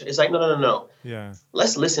church. It's like, no. Yeah.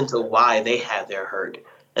 Let's listen to why they have their hurt,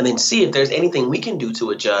 and then see if there's anything we can do to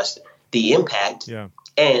adjust the impact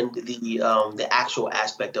and the actual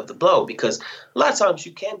aspect of the blow. Because a lot of times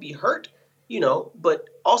you can be hurt, you know, but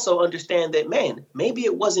also understand that, man, maybe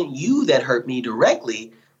it wasn't you that hurt me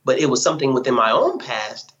directly, but it was something within my own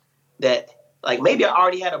past that, like, maybe I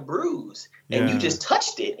already had a bruise and you just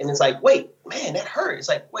touched it. And it's like, wait, man, that hurt. It's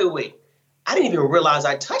like, wait, I didn't even realize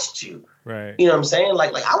I touched you. Right. You know what I'm saying?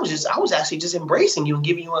 Like I was actually just embracing you and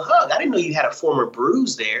giving you a hug. I didn't know you had a former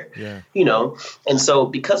bruise there. Yeah. You know? And so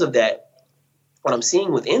because of that, what I'm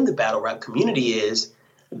seeing within the battle rap community is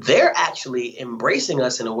they're actually embracing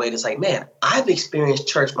us in a way that's like, man, I've experienced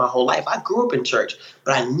church my whole life. I grew up in church,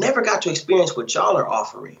 but I never got to experience what y'all are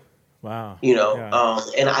offering. Wow. You know,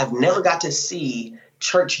 and I've never got to see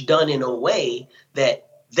church done in a way that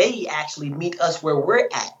they actually meet us where we're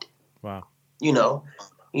at. Wow. You know,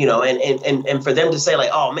 and for them to say like,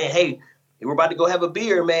 oh man, hey, we're about to go have a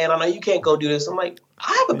beer, man. I know you can't go do this. I'm like,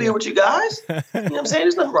 I have a beer with you guys. You know what I'm saying?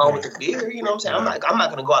 There's nothing wrong with the beer. You know what I'm saying? I'm not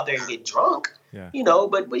going to go out there and get drunk. Yeah. You know,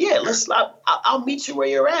 but yeah, I'll meet you where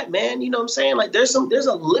you're at, man. You know what I'm saying? Like there's a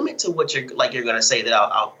limit to what you're going to say that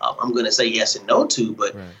I'm going to say yes and no to.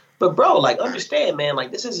 But bro, like understand, man,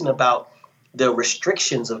 like this isn't about the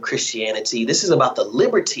restrictions of Christianity. This is about the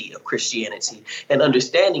liberty of Christianity and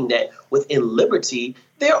understanding that within liberty,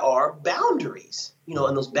 there are boundaries, you know,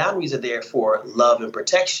 and those boundaries are there for love and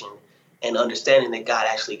protection and understanding that God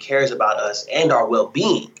actually cares about us and our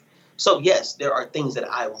well-being. So, yes, there are things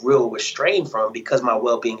that I will restrain from because my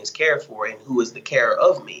well-being is cared for and who is the carer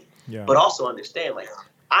of me. Yeah. But also understand, like,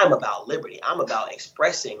 I'm about liberty. I'm about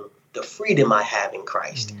expressing the freedom I have in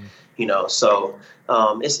Christ. Mm-hmm. You know, so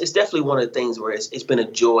it's definitely one of the things where it's been a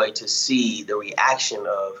joy to see the reaction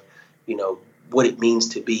of, you know, what it means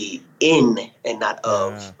to be in and not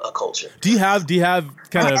of a culture. Do you have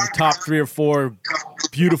kind of top 3 or 4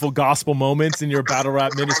 beautiful gospel moments in your battle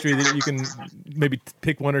rap ministry that you can maybe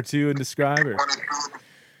pick 1 or 2 and describe? Or?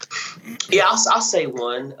 Yeah, I'll say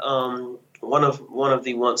one. One of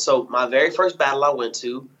the ones. So my very first battle I went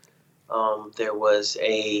to, there was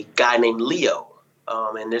a guy named Leo.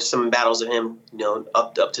 And there's some battles of him, you know,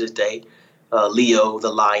 up to this day. Leo the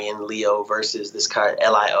Lion, Leo versus this guy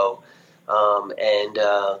Lio. And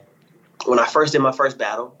when I first did my first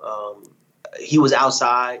battle, he was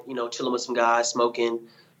outside, chilling with some guys, smoking,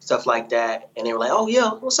 stuff like that. And they were like, "Oh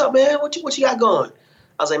yeah, what's up, man? What you got going?"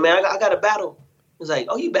 I was like, "Man, I got a battle." He was like,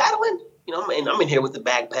 "Oh, you battling?" I'm in here with the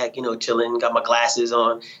backpack, chilling, got my glasses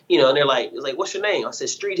on, and they're like, "It's like, what's your name?" I said,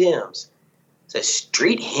 "Street Hymns." I said,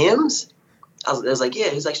 "Street Hymns?" I was like, "Yeah."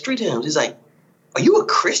 He's like, "Street Hymns." He's like, "Are you a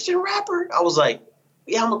Christian rapper?" I was like,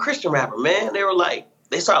 "Yeah, I'm a Christian rapper, man." They were like,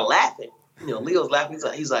 they started laughing. Leo's laughing.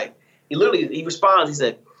 He responds. He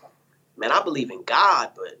said, "Man, I believe in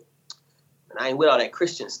God, but I ain't with all that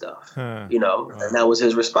Christian stuff." And that was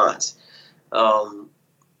his response.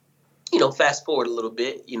 Fast forward a little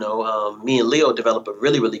bit, me and Leo developed a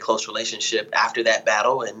really, really close relationship after that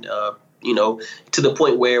battle. And, to the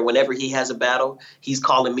point where whenever he has a battle, he's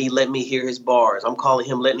calling me, letting me hear his bars. I'm calling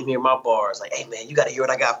him, letting him hear my bars. Like, "Hey, man, you got to hear what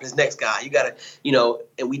I got for this next guy. You got to,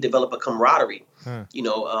 and we develop a camaraderie,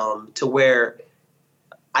 to where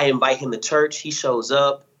I invite him to church. He shows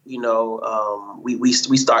up, we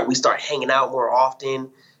start hanging out more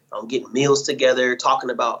often, getting meals together, talking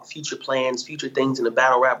about future plans, future things in the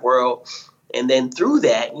battle rap world. And then through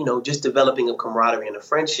that, just developing a camaraderie and a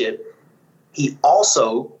friendship, he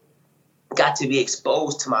also got to be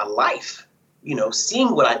exposed to my life,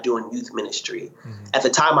 seeing what I do in youth ministry. Mm-hmm. At the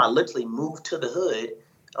time, I literally moved to the hood,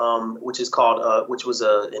 which was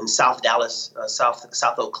in South Dallas,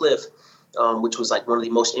 South Oak Cliff, which was like one of the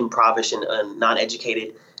most impoverished and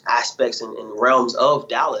non-educated aspects and realms of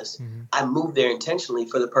Dallas. Mm-hmm. I moved there intentionally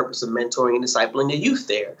for the purpose of mentoring and discipling the youth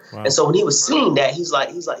there. Wow. And so when he was seeing that, he's like,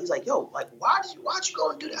 "Yo, like, why'd you go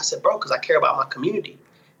and do that?" I said, "Bro, because I care about my community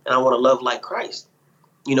and I want to love like Christ."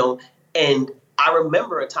 And I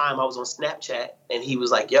remember a time I was on Snapchat and he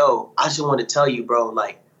was like, "Yo, I just want to tell you, bro,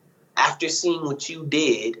 like, after seeing what you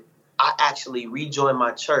did, I actually rejoined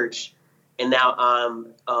my church. And now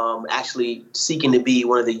I'm actually seeking to be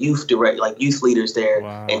one of the youth leaders there."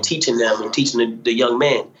 Wow. And teaching them and teaching the young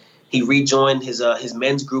men. He rejoined his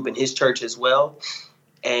men's group in his church as well.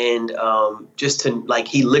 And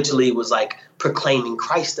he literally was like proclaiming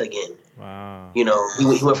Christ again. Wow. He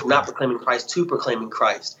went from not proclaiming Christ to proclaiming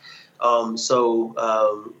Christ.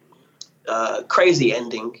 Crazy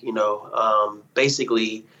ending,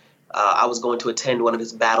 basically. I was going to attend one of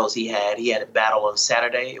his battles he had. He had a battle on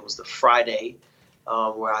Saturday. It was the Friday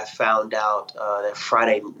where I found out that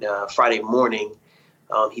Friday morning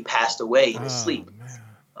he passed away in his sleep.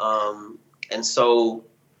 And so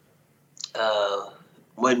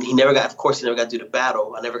when he never got to do the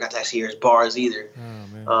battle. I never got to actually hear his bars either.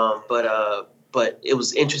 But it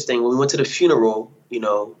was interesting when we went to the funeral,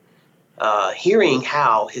 hearing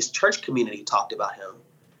how his church community talked about him.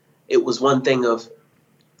 It was one thing of,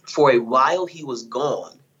 for a while he was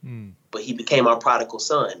gone, but he became our prodigal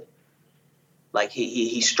son. Like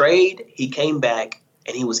he strayed, he came back,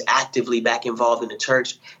 and he was actively back involved in the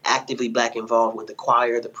church, actively back involved with the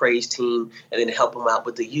choir, the praise team, and then help him out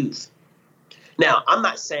with the youth. Now, I'm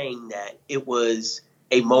not saying that it was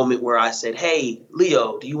a moment where I said, "Hey,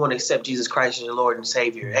 Leo, do you want to accept Jesus Christ as your Lord and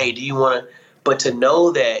Savior? Hey, do you want to?" But to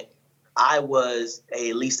know that I was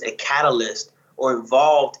at least a catalyst or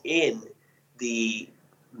involved in the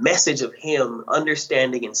message of him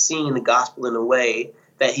understanding and seeing the gospel in a way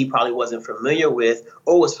that he probably wasn't familiar with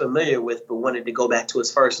or was familiar with but wanted to go back to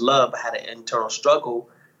his first love but had an internal struggle,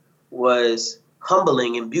 was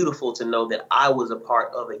humbling and beautiful to know that I was a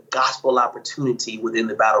part of a gospel opportunity within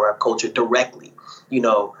the battle rap culture directly, and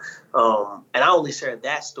I only shared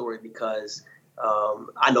that story because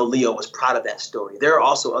I know Leo was proud of that story. There are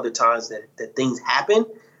also other times that things happen,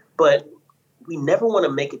 but we never want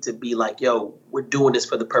to make it to be like, "Yo, we're doing this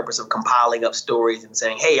for the purpose of compiling up stories and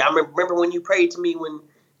saying, hey, I remember when you prayed to me when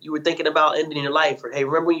you were thinking about ending your life," or, "Hey,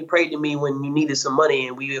 remember when you prayed to me when you needed some money?"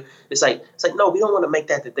 And it's like, no, we don't want to make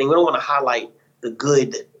that the thing. We don't want to highlight the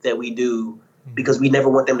good that we do because we never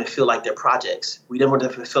want them to feel like they're projects. We never want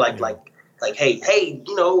them to feel like, hey,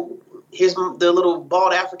 here's the little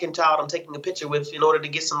bald African child I'm taking a picture with in order to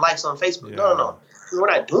get some likes on Facebook. Yeah. No. We're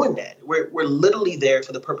not doing that. We're literally there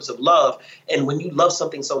for the purpose of love. And when you love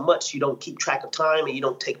something so much, you don't keep track of time and you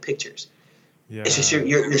don't take pictures. Yeah. It's just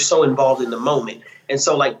you're so involved in the moment. And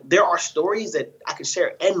so there are stories that I could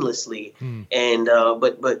share endlessly. And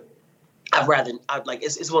but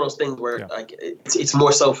it's one of those things where it's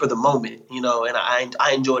more so for the moment, and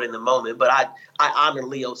I enjoy it in the moment. But I honor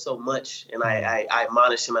Leo so much, and I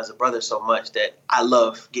admonish him as a brother so much that I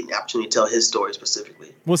love getting the opportunity to tell his story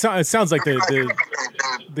specifically. Well, it sounds like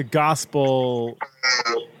the gospel.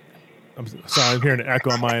 I'm sorry, I'm hearing an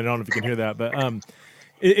echo on mine. I don't know if you can hear that, but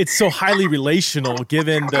it's so highly relational,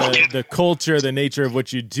 given the culture, the nature of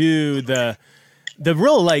what you do, the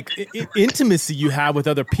real like intimacy you have with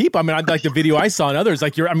other people. I mean, I like the video I saw and others,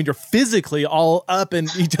 like you're physically all up in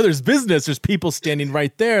each other's business. There's people standing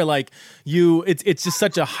right there. Like it's just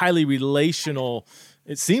such a highly relational,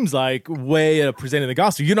 it seems like, way of presenting the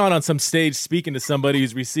gospel. You're not on some stage speaking to somebody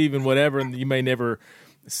who's receiving whatever, and you may never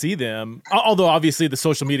see them. Although obviously the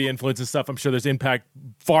social media influence and stuff, I'm sure there's impact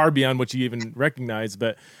far beyond what you even recognize.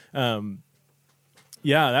 But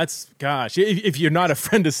yeah, that's, gosh, if you're not a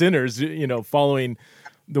friend of sinners, following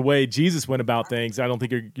the way Jesus went about things, I don't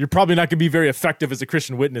think you're probably not going to be very effective as a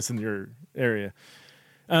Christian witness in your area.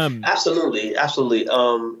 Absolutely.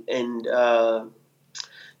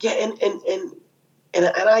 And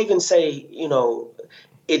I even say,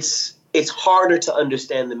 it's harder to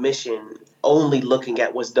understand the mission only looking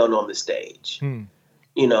at what's done on the stage. And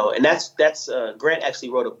that's Grant actually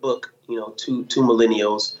wrote a book, to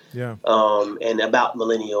millennials, and about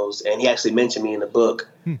millennials, and he actually mentioned me in the book.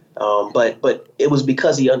 But it was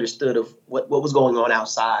because he understood of what was going on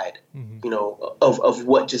outside, of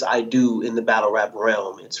what just I do in the battle rap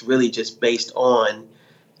realm. It's really just based on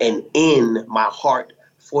and in my heart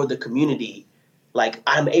for the community. Like,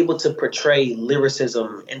 I'm able to portray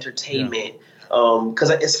lyricism, entertainment, because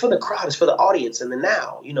it's for the crowd, it's for the audience in the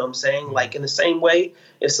now. You know what I'm saying? Like, in the same way,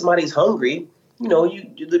 if somebody's hungry,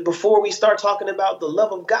 before we start talking about the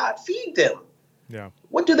love of God, feed them. Yeah.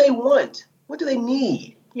 What do they want? What do they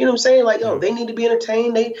need? You know what I'm saying? Like, they need to be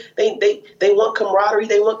entertained. They want camaraderie.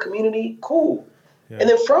 They want community. Cool. Yeah. And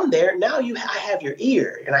then from there, now I have your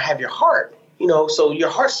ear and I have your heart. So your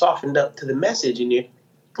heart softened up to the message, and you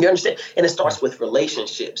understand. And it starts with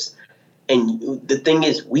relationships. And the thing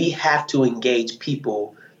is, we have to engage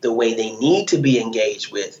people the way they need to be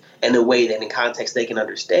engaged with, and the way that in context they can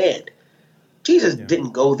understand. Jesus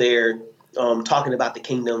didn't go there talking about the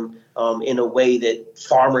kingdom in a way that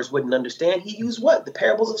farmers wouldn't understand. He used the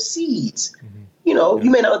parables of seeds. You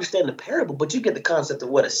may not understand the parable, but you get the concept of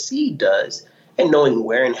what a seed does, and knowing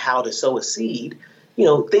where and how to sow a seed.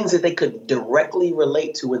 Things that they could directly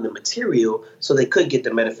relate to in the material, so they could get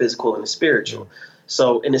the metaphysical and the spiritual.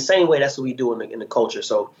 So in the same way, that's what we do in the culture.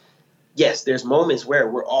 So yes, there's moments where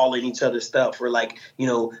we're all in each other's stuff. We're like,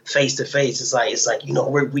 face to face. It's like,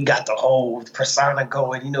 we got the whole persona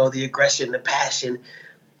going, the aggression, the passion.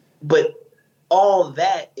 But all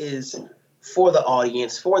that is for the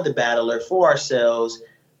audience, for the battler, for ourselves.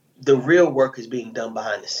 The real work is being done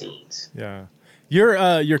behind the scenes. Yeah.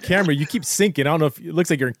 Your camera, you keep sinking. I don't know if it looks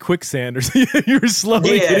like you're in quicksand or something. You're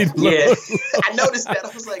slowly getting low. Yeah. I noticed that.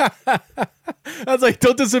 I was like,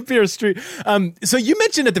 don't disappear, Street. So you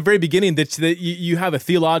mentioned at the very beginning that you have a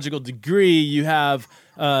theological degree. You have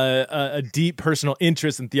a deep personal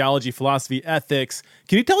interest in theology, philosophy, ethics.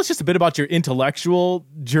 Can you tell us just a bit about your intellectual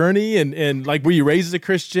journey and like, were you raised as a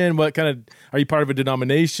Christian? What kind of, are you part of a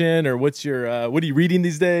denomination, or what's your, what are you reading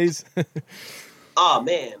these days? Oh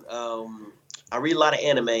man. I read a lot of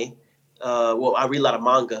anime. I read a lot of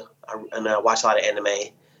manga, and I watch a lot of anime.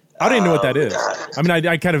 I don't even know what that is. I mean,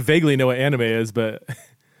 I kind of vaguely know what anime is, but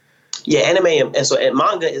yeah, anime. And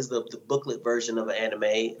manga is the booklet version of an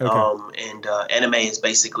anime. Okay. Anime is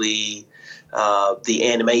basically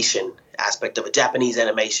the animation aspect of a Japanese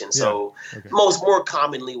animation. So more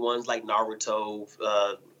commonly ones like Naruto,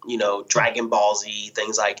 Dragon Ball Z,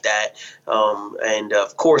 things like that. And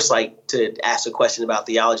of course, like, to ask a question about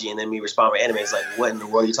theology and then me respond with anime is like, what in the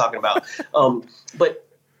world are you talking about? But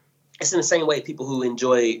it's in the same way people who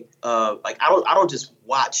enjoy, I don't just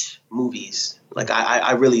watch movies. Like,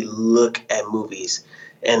 I really look at movies,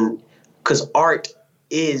 and because art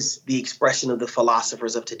is the expression of the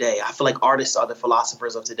philosophers of today. I feel like artists are the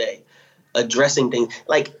philosophers of today, addressing things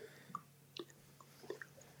like,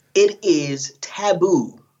 it is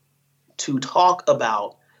taboo to talk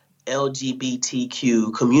about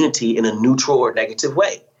LGBTQ community in a neutral or negative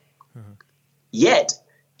way. Yet,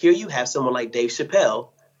 here you have someone like Dave Chappelle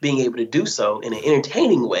being able to do so in an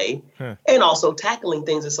entertaining way, and also tackling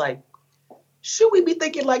things. It's like, should we be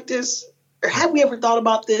thinking like this? Or have we ever thought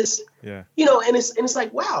about this? Yeah. And it's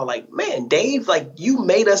like, wow, like, man, Dave, like, you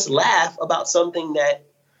made us laugh about something that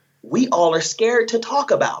we all are scared to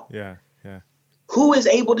talk about. Yeah. Who is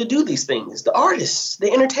able to do these things? The artists,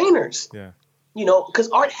 the entertainers. Yeah. Because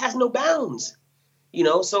art has no bounds.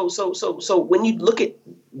 So when you look at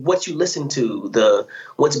what you listen to,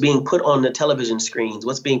 what's being put on the television screens,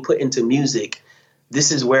 what's being put into music,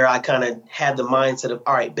 this is where I kind of have the mindset of,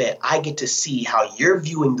 all right, bet I get to see how you're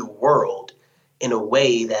viewing the world in a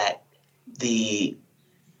way that the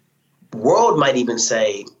world might even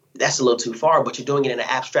say, that's a little too far, but you're doing it in an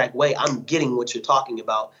abstract way. I'm getting what you're talking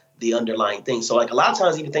about, the underlying thing. So like, a lot of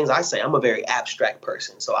times, even things I say, I'm a very abstract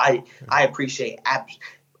person. So I appreciate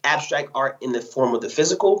abstract art in the form of the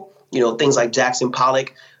physical, things like Jackson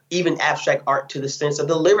Pollock, even abstract art to the sense of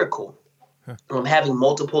the lyrical. Having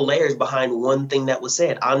multiple layers behind one thing that was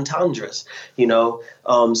said, entendres, So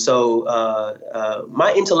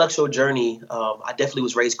my intellectual journey, I definitely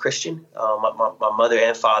was raised Christian. My mother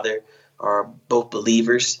and father are both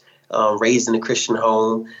believers, raised in a Christian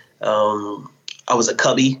home. I was a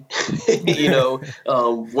cubby,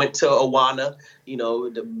 went to Awana,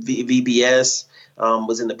 the VBS,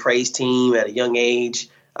 was in the praise team at a young age.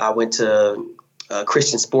 I went to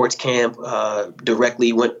Christian sports camp,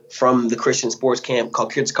 directly went from the Christian sports camp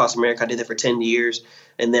called Kids Across America. I did that for 10 years.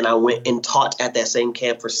 And then I went and taught at that same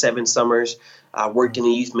camp for 7 summers. I worked in the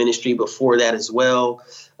youth ministry before that as well.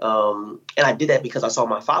 And I did that because I saw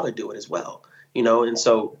my father do it as well, and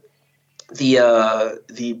so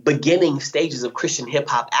the beginning stages of Christian hip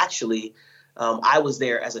hop, actually, I was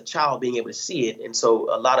there as a child being able to see it. And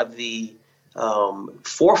so a lot of the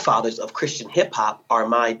forefathers of Christian hip hop are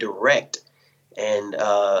my direct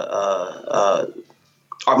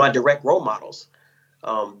role models.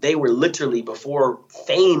 They were literally, before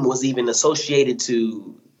fame was even associated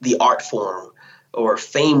to the art form, or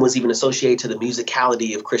fame was even associated to the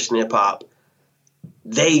musicality of Christian hip hop,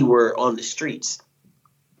 they were on the streets.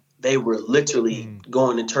 They were literally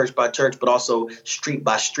going to church by church, but also street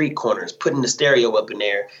by street corners, putting the stereo up in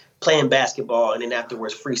there, playing basketball, and then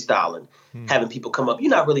afterwards freestyling, having people come up.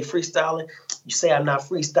 You're not really freestyling. You say I'm not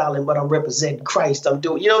freestyling, but I'm representing Christ. I'm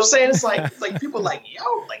doing, you know what I'm saying? It's like people like,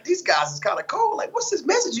 yo, like these guys is kind of cold. Like, what's this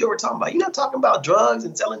message you were talking about? You're not talking about drugs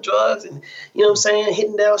and selling drugs and, you know what I'm saying,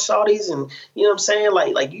 hitting down shawties and, you know what I'm saying?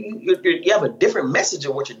 Like you have a different message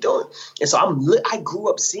of what you're doing. And so I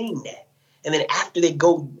grew up seeing that. And then after they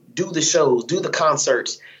go do the shows, do the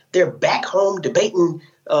concerts, they're back home debating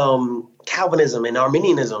Calvinism and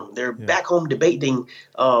Arminianism. They're back home debating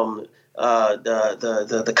the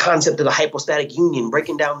concept of the hypostatic union,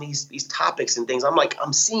 breaking down these topics and things.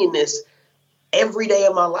 I'm seeing this every day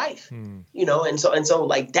of my life, and so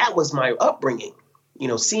like that was my upbringing,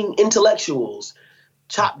 seeing intellectuals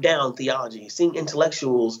chop down theology, seeing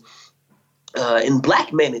intellectuals and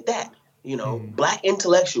black men at that. Black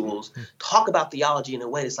intellectuals talk about theology in a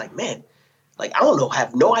way that's like, man, like, I don't know,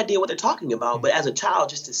 have no idea what they're talking about. But as a child,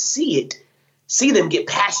 just to see them get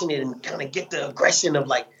passionate and kind of get the aggression of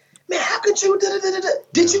like, man, how could you,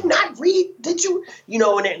 did you not read? Did you,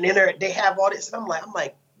 and then they have all this. And I'm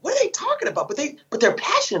like, what are they talking about? But they're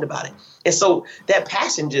passionate about it. And so that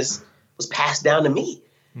passion just was passed down to me,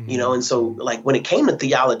 and so like when it came to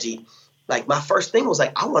theology, like my first thing was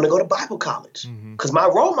like, I want to go to Bible college because my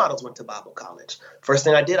role models went to Bible college. First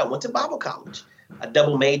thing I did, I went to Bible college. I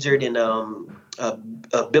double majored in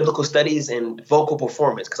biblical studies and vocal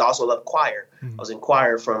performance because I also love choir. I was in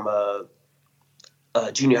choir from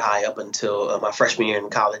junior high up until my freshman year in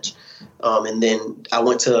college. And then I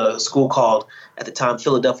went to a school called, at the time,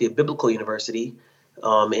 Philadelphia Biblical University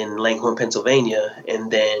in Langhorne, Pennsylvania. And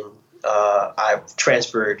then I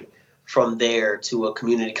transferred from there to a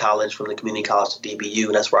community college, from the community college to DBU,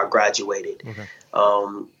 and that's where I graduated. Okay.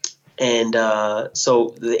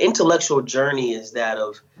 So the intellectual journey is that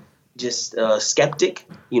of just skeptic.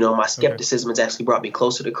 My skepticism has actually brought me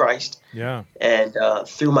closer to Christ. Yeah. And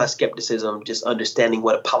through my skepticism, just understanding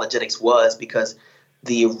what apologetics was, because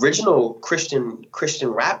the original Christian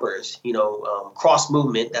rappers, Cross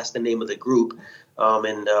Movement, that's the name of the group,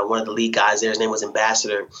 and one of the lead guys there, his name was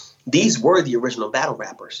Ambassador. These were the original battle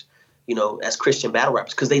rappers, as Christian battle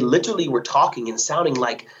rappers, because they literally were talking and sounding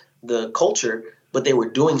like the culture, but they were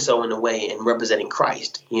doing so in a way and representing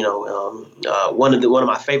Christ. One of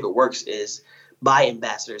my favorite works is by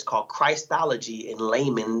Ambassador. It's called Christology in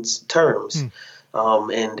Layman's Terms.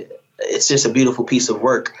 And it's just a beautiful piece of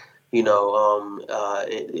work.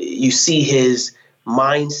 You see his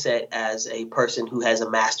mindset as a person who has a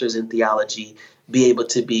master's in theology be able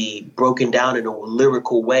to be broken down in a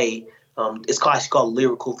lyrical way. It's called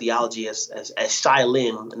lyrical theology, as Shai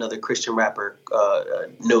Linne, another Christian rapper,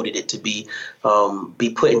 noted it to be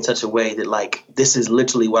put in such a way that, like, this is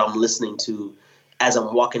literally what I'm listening to as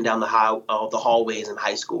I'm walking down the hallways in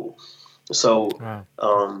high school. So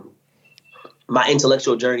my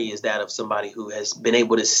intellectual journey is that of somebody who has been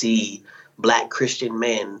able to see Black Christian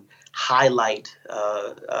men highlight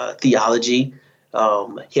theology,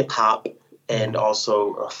 hip hop, and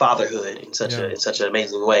also fatherhood in such an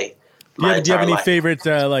amazing way. Do you have any favorite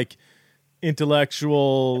like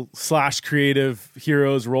intellectual / creative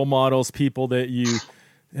heroes, role models, people that you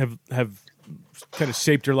have kind of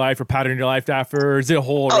shaped your life or patterned your life after? Or is it a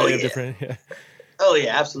whole array of different? Yeah. Oh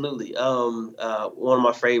yeah, absolutely. One of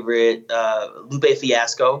my favorite, Lupe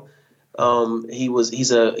Fiasco.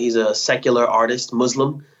 He's a secular artist,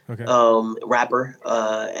 Muslim, Okay. rapper,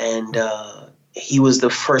 and he was the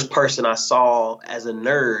first person I saw as a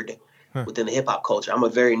nerd within the hip hop culture. I'm a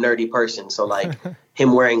very nerdy person, so like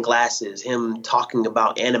him wearing glasses, him talking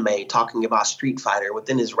about anime, talking about Street Fighter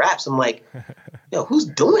within his raps. I'm like, yo, who's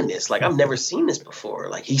doing this? Like, I've never seen this before.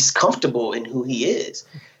 Like, he's comfortable in who he is,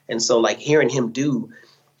 and so like hearing him do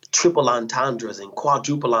triple entendres and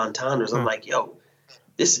quadruple entendres, I'm like, yo,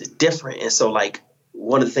 this is different. And so like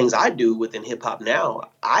one of the things I do within hip hop now,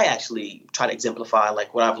 I actually try to exemplify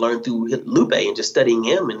like what I've learned through Lupe and just studying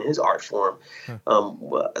him and his art form.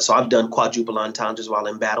 So I've done quadruple entendres while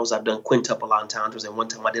in battles. I've done quintuple entendres, and one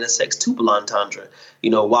time I did a sextuple entendre,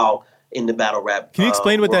 while in the battle rap. Can you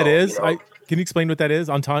explain what that is? You know? Can you explain what that is?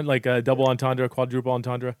 Like a double entendre, quadruple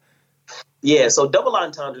entendre? Yeah, so double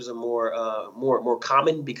entendres are more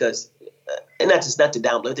common because, and that's just not to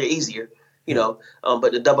downplay, they're easier.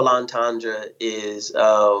 But the double entendre is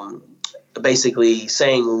basically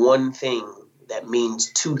saying one thing that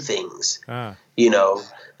means two things. So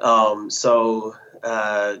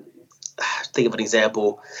think of an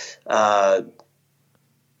example.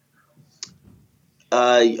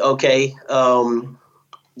 Okay.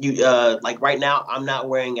 Like right now, I'm not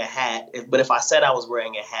wearing a hat, but if I said I was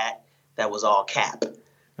wearing a hat, that was all cap.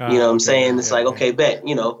 You know what I'm saying? It's like, okay, bet,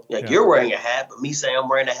 you're wearing a hat, but me saying I'm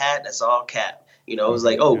wearing a hat, that's all cap. It's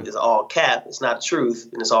like, it's all cap. It's not truth,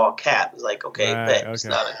 and it's all cap. It's like, okay, bet, it's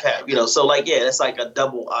not a cap. So like, yeah, it's like a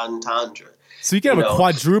double entendre. So you can have a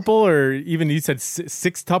quadruple, or even you said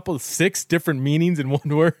six different meanings in one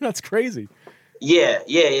word. That's crazy. Yeah.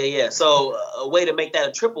 So a way to make that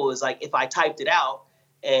a triple is like if I typed it out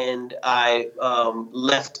and I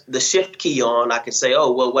left the shift key on, I could say,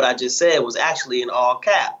 oh, well, what I just said was actually in all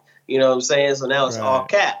cap. You know what I'm saying? So now it's all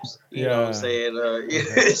caps. You know what I'm saying?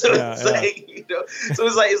 So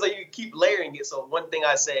it's like you keep layering it. So one thing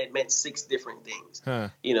I said meant six different things.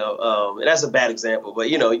 And that's a bad example, but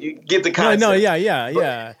you get the concept.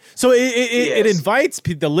 Yeah. So it invites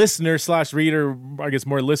the listener / reader, I guess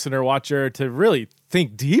more listener watcher, to really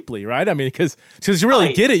think deeply, right? I mean, because you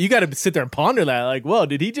really get it, you got to sit there and ponder that. Like, whoa,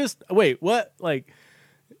 did he just wait? What? Like,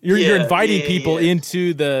 you're inviting people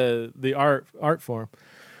into the art form.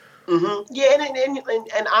 Mm-hmm. Yeah,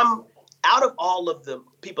 and I'm out of all of the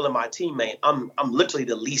people in my teammate, I'm literally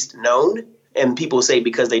the least known, and people say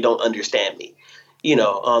because they don't understand me,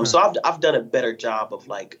 So I've done a better job of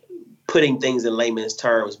like putting things in layman's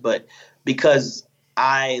terms, but because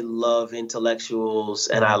I love intellectuals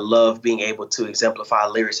and I love being able to exemplify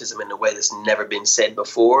lyricism in a way that's never been said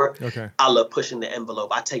before. I love pushing the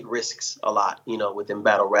envelope. I take risks a lot, within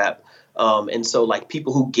battle rap. And so like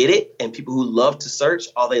people who get it and people who love to search,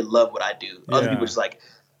 they love what I do. Other people just like,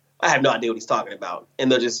 I have no idea what he's talking about.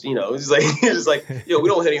 And they're just, it's just like, we don't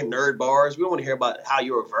want to hear nerd bars. We don't want to hear about how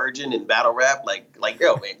you're a virgin in battle rap. Like,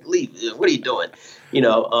 yo, man, leave. What are you doing?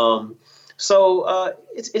 So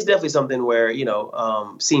it's definitely something where,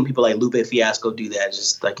 seeing people like Lupe Fiasco do that,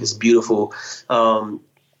 just like it's beautiful.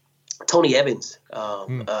 Tony Evans,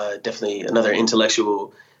 definitely another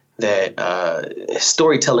intellectual that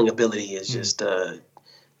storytelling ability is just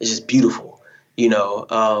beautiful.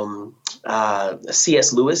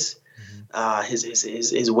 C.S. Lewis,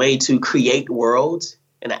 his way to create worlds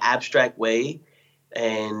in an abstract way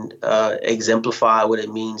and exemplify what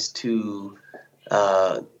it means to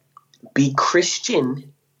be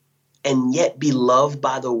Christian and yet be loved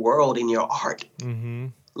by the world in your art.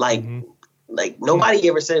 Like nobody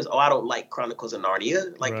ever says, I don't like Chronicles of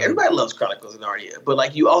Narnia. Like everybody loves Chronicles of Narnia, but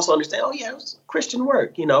like you also understand, it's Christian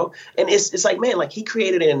work, and it's like, man, like he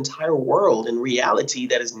created an entire world in reality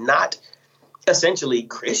that is not essentially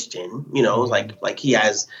Christian, like he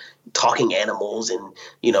has talking animals and,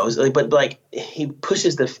 but like he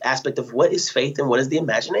pushes the aspect of what is faith and what is the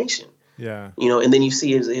imagination. Yeah. And then you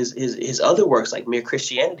see his other works like Mere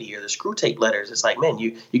Christianity or the Screw Tape Letters. It's like, man,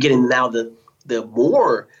 you're getting now the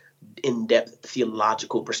more in-depth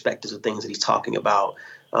theological perspectives of things that he's talking about.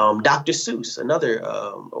 Dr. Seuss, another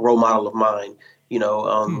role model of mine,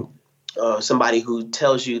 somebody who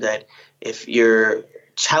tells you that if your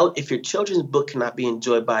children's book cannot be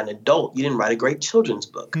enjoyed by an adult, you didn't write a great children's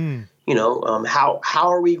book. How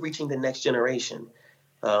are we reaching the next generation?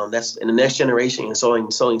 That's in the next generation, and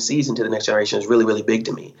sowing seeds into the next generation is really, really big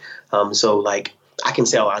to me. So like I can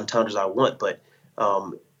say all entendres I want, but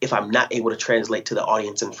if I'm not able to translate to the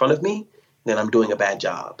audience in front of me, then I'm doing a bad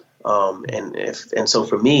job. And so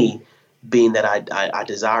for me, being that I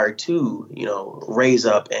desire to, raise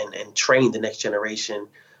up and train the next generation,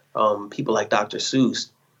 people like Dr. Seuss,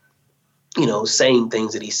 saying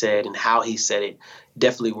things that he said and how he said it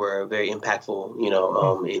definitely were very impactful,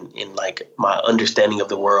 in like my understanding of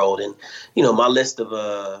the world. And, my list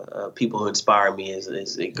of people who inspire me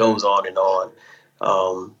is it goes on and on.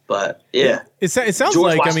 But yeah, it sounds George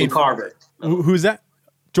like, Washington Carver. Who's that?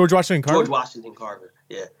 George Washington Carver? George Washington Carver.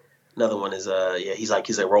 Yeah. Another one is,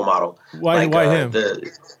 he's a role model. Why him?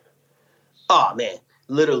 Man,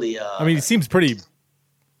 literally. He seems pretty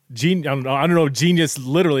I don't know genius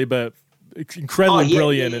literally, but incredibly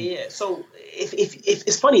brilliant. Yeah. So if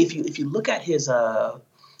it's funny, if you look at his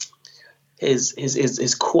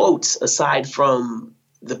quotes, aside from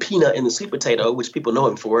the peanut and the sweet potato, which people know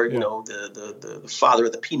him for, the father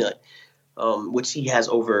of the peanut, which he has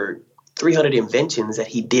over 300 inventions that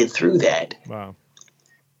he did through that. Wow.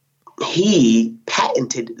 He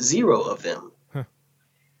patented 0 of them. Huh.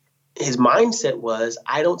 His mindset was,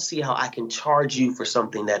 I don't see how I can charge you for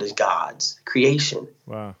something that is God's creation.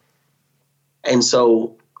 Wow. And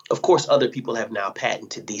so, of course, other people have now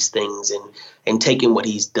patented these things and taken what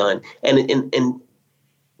he's done. And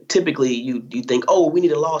typically you think, oh, we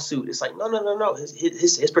need a lawsuit. It's like, no.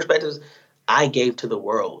 His perspective is, I gave to the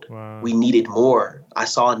world. Wow. We needed more. I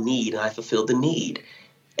saw a need and I fulfilled the need.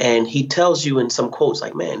 And he tells you in some quotes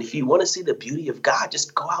like, man, if you want to see the beauty of God,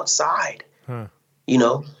 just go outside. Huh.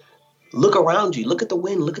 Look around you, look at the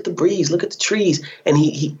wind, look at the breeze, look at the trees. And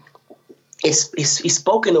he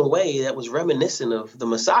spoke in a way that was reminiscent of the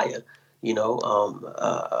Messiah.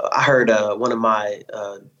 I heard one of my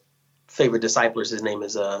favorite disciples, his name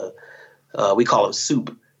is, we call him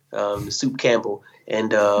Soup Campbell.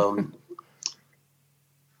 And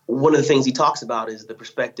one of the things he talks about is the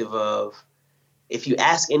perspective of, if you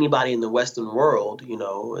ask anybody in the Western world,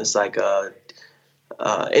 it's like, and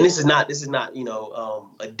this is not,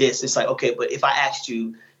 a diss. It's like, okay, but if I asked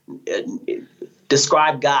you,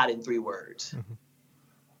 describe God in 3 words. Mm-hmm.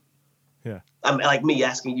 Yeah. I'm like me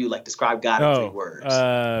asking you, like, describe God in 3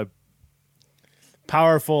 words.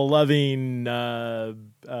 Powerful, loving,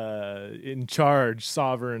 in charge,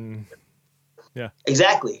 sovereign. Yeah.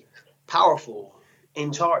 Exactly. Powerful,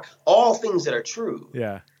 in charge, all things that are true.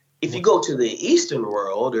 Yeah. If you go to the Eastern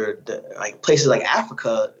world or like places like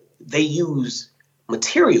Africa, they use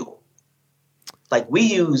material. Like we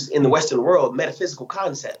use in the Western world, metaphysical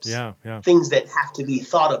concepts. Yeah. Things that have to be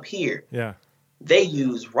thought up here. Yeah. They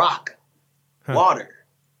use rock, water,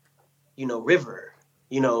 river,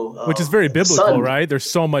 which is very biblical, sun. Right? There's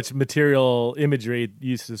so much material imagery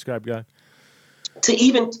used to describe God. To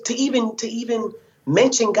even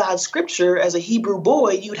mention God's scripture as a Hebrew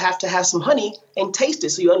boy, you'd have to have some honey and taste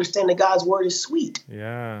it so you understand that God's word is sweet.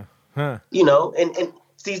 Yeah. Huh. And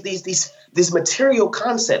these material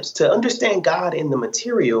concepts, to understand God in the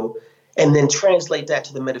material and then translate that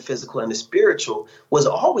to the metaphysical and the spiritual, was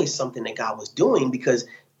always something that God was doing, because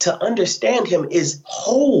to understand him is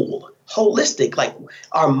holistic, like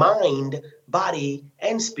our mind, body,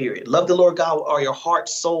 and spirit. Love the Lord God or your heart,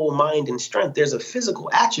 soul, mind, and strength. There's a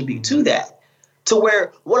physical attribute to that, to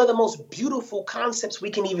where one of the most beautiful concepts we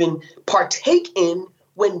can even partake in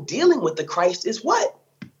when dealing with the Christ is what?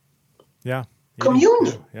 Yeah.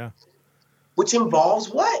 Communion. Yeah. Which involves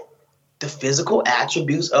what? The physical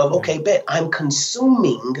attributes of, okay, bet I'm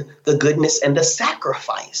consuming the goodness and the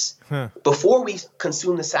sacrifice. Huh. Before we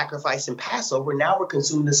consume the sacrifice in Passover, now we're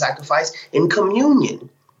consuming the sacrifice in communion,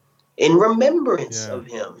 in remembrance of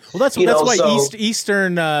him. Well, that's why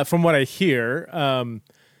Eastern, from what I hear,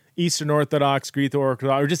 Eastern Orthodox, Greek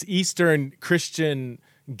Orthodox, or just Eastern Christian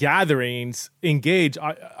gatherings engage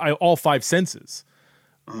all 5 senses.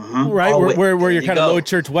 Mm-hmm. Right, where you're kind of low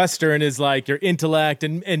church Western is like your intellect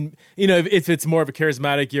and if it's more of a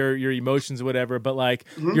charismatic, your emotions or whatever, but like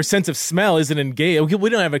your sense of smell isn't engaged. We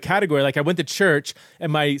don't have a category. Like I went to church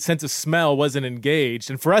and my sense of smell wasn't engaged,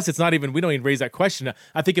 and for us it's not even, we don't even raise that question.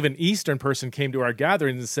 I think if an Eastern person came to our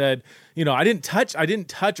gatherings and said, I didn't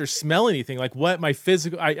touch or smell anything, like what my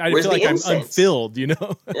physical, I feel like I'm unfilled. Yeah.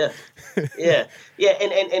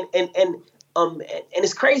 And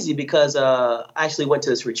it's crazy because I actually went to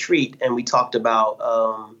this retreat and we talked about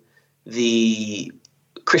how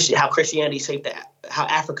Christianity shaped how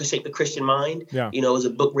Africa shaped the Christian mind. Yeah. It was a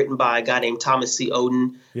book written by a guy named Thomas C.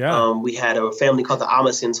 Oden. Yeah. We had a family called the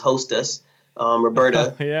Amasins host us.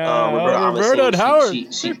 Roberta. Roberta and Howard.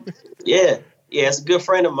 Yeah, it's a good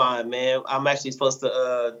friend of mine, man. I'm actually supposed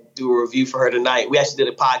to do a review for her tonight. We actually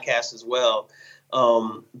did a podcast as well.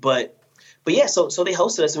 But yeah, so they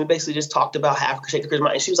hosted us and we basically just talked about how Africa shaped the Christian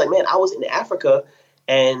mind. And she was like, man, I was in Africa,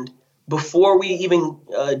 and before we even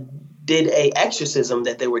did a exorcism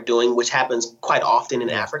that they were doing, which happens quite often in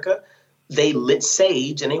Africa, they lit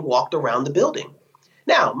sage and they walked around the building.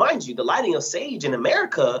 Now, mind you, the lighting of sage in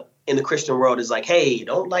America in the Christian world is like, hey,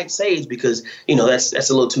 don't light sage because, you know, that's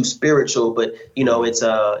a little too spiritual, but, you know, it's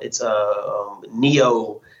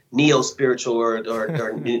neo spiritual or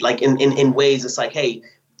like in ways it's like, hey,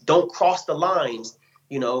 don't cross the lines,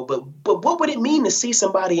 you know, but what would it mean to see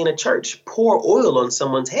somebody in a church pour oil on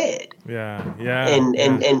someone's head?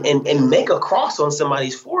 And make a cross on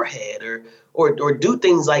somebody's forehead or do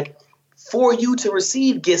things like, for you to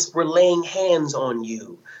receive gifts, we're laying hands on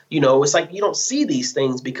you. You know, it's like you don't see these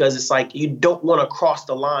things because it's like you don't want to cross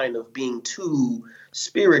the line of being too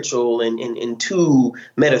spiritual and too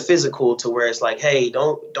metaphysical to where it's like, hey, you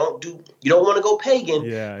don't want to go pagan.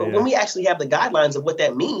 But when we actually have the guidelines of what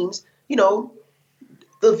that means, you know,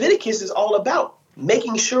 Leviticus is all about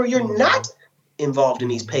making sure you're not involved in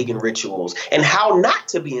these pagan rituals and how not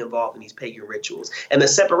to be involved in these pagan rituals and the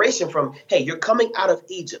separation from, hey, you're coming out of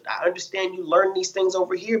Egypt. I understand you learn these things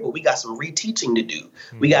over here, but we got some reteaching to do.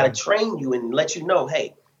 We got to train you and let you know,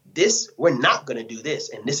 hey, we're not going to do this.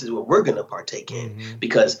 And this is what we're going to partake in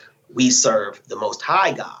because we serve the Most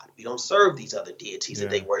High God. We don't serve these other deities that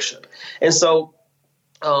they worship. And so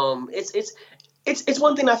it's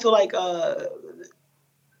one thing I feel like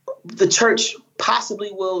the church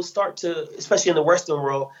possibly will start to, especially in the Western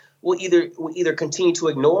world, will either continue to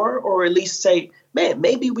ignore or at least say, man,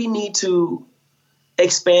 maybe we need to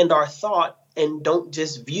expand our thought and don't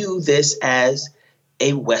just view this as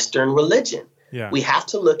a Western religion. We have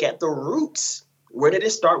to look at the roots. Where did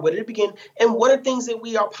it start? Where did it begin? And what are things that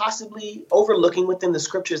we are possibly overlooking within the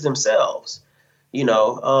scriptures themselves? You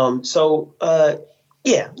know,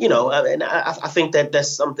 you know, and I think that that's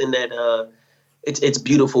something that it's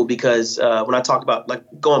beautiful because when I talk about, like,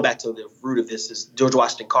 going back to the root of this is George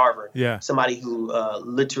Washington Carver, somebody who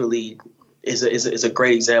literally is a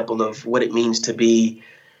great example of what it means to be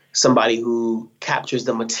somebody who captures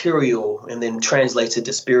the material and then translates it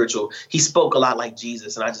to spiritual. He spoke a lot like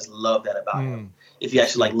Jesus, and I just love that about him. If you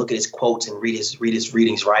actually like look at his quotes and read his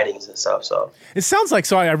readings, writings and stuff. So it sounds like,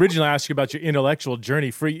 so I originally asked you about your intellectual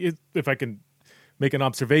journey. For you, if I can make an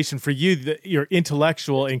observation for you, your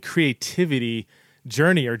intellectual and creativity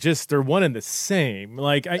journey are they're one and the same.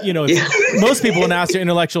 Like, you know, most people when asked their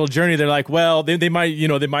intellectual journey, they're like, well, they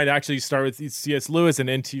might actually start with C.S. Lewis and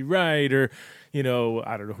N.T. Wright, or, you know,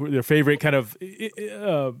 I don't know, who their favorite kind of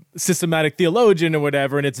systematic theologian or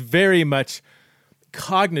whatever. And it's very much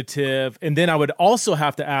cognitive. And then I would also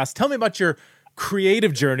have to ask, tell me about your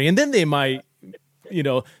creative journey. And then they might, you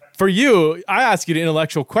know, for you, I asked you an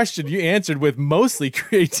intellectual question. You answered with mostly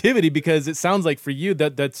creativity because it sounds like for you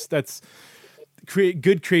that's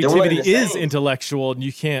good creativity is intellectual, and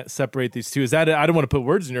you can't separate these two. Is that? I don't want to put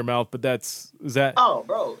words in your mouth, but is that? Oh,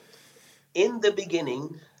 bro! In the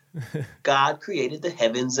beginning, God created the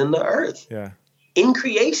heavens and the earth. Yeah. In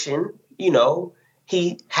creation, you know,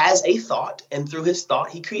 He has a thought, and through His thought,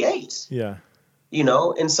 He creates. Yeah. You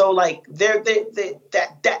know, and so like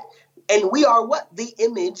and we are what? The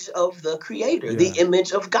image of the Creator, the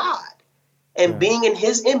image of God, and being in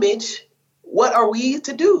His image. What are we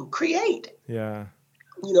to do? Create. Yeah.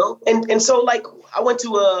 You know, and so like I went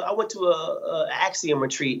to a Axiom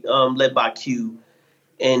retreat led by Q,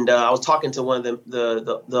 and I was talking to one of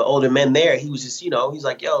the older men there. He was just, you know, he's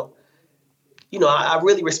like, yo, you know, I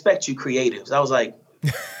really respect you creatives. I was like,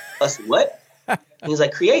 I said, what? And he's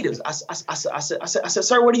like, creatives. I said,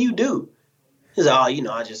 sir, what do you do? He's like, oh, you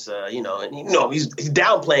know, I just, you know, and, you know, he's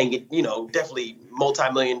downplaying it, you know, definitely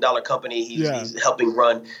multi-million-dollar company he's helping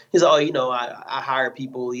run. He's like, oh, you know, I hire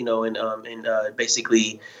people, you know, and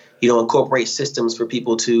basically, you know, incorporate systems for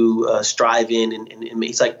people to strive in. And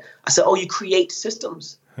he's like, I said, oh, you create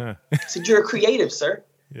systems? Huh. I said, you're a creative, sir.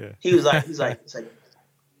 Yeah. He's like,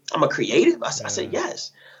 I'm a creative? I said,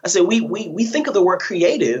 yes. I said, we think of the word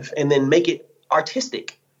creative and then make it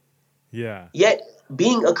artistic. Yeah. Yet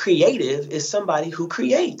being a creative is somebody who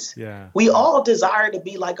creates. Yeah. We all desire to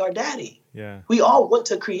be like our daddy. Yeah. We all want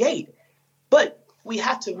to create, but we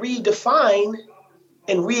have to redefine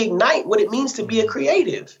and reignite what it means to be a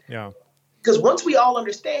creative. Yeah. Because once we all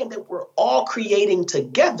understand that we're all creating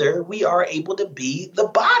together, we are able to be the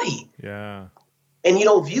body. Yeah. And you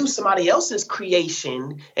don't view somebody else's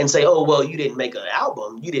creation and say, oh, well, you didn't make an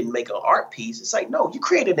album, you didn't make an art piece. It's like, no, you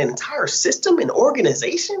created an entire system, an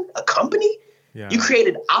organization, a company. Yeah. You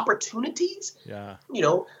created opportunities. Yeah. You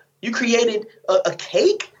know, you created a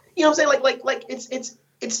cake. You know what I'm saying? Like it's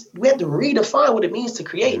we have to redefine what it means to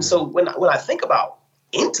create. Yeah. And so when I think about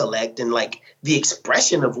intellect and like the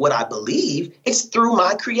expression of what I believe, it's through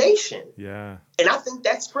my creation. Yeah. And I think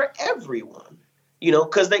that's for everyone. You know,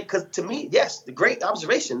 because to me, yes, the great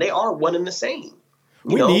observation, they are one and the same.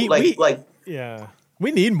 We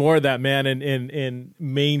need more of that, man, in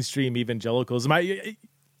mainstream evangelicalism.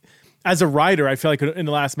 as a writer, I feel like in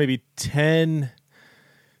the last maybe 10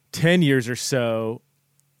 years or so,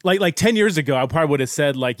 like 10 years ago, I probably would have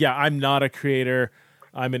said like, yeah, I'm not a creator.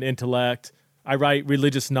 I'm an intellect. I write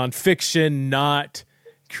religious nonfiction, not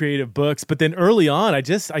creative books. But then early on, I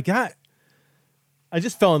just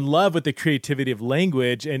fell in love with the creativity of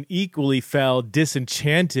language and equally fell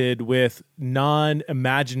disenchanted with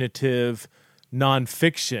non-imaginative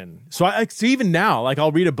nonfiction. So even now, like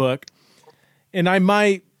I'll read a book and I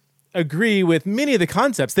might agree with many of the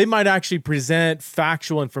concepts. They might actually present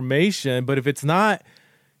factual information, but if it's not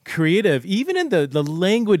creative, even in the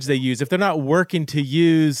language they use, if they're not working to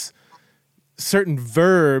use certain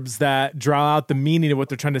verbs that draw out the meaning of what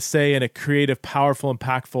they're trying to say in a creative, powerful,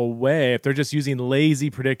 impactful way, if they're just using lazy,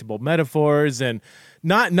 predictable metaphors and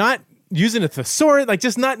not using a thesaurus, like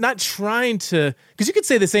just not trying to, because you could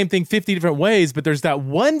say the same thing 50 different ways, but there's that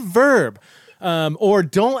one verb, or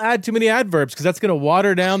don't add too many adverbs because that's going to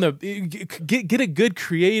water down get a good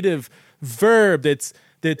creative verb that's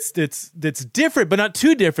different but not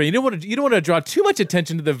too different. You don't want to draw too much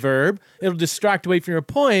attention to the verb. It'll distract away from your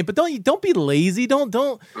point. But don't be lazy.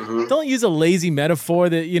 Don't use a lazy metaphor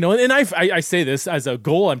that, and I say this as a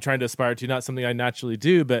goal I'm trying to aspire to, not something I naturally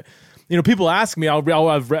do. But people ask me, I'll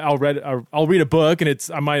read a book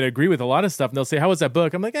and I might agree with a lot of stuff, and they'll say, "How was that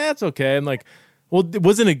book?" I'm like, "It's okay." I'm like, "Well,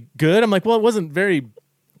 wasn't it good?" I'm like, "Well, it wasn't very."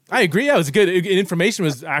 I agree, it was good. Information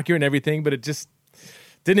was accurate and everything, but it just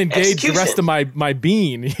didn't engage the rest of my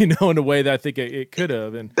being, in a way that I think it could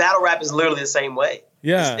have. And battle rap is literally the same way.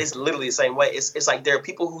 Yeah, it's literally the same way. It's like there are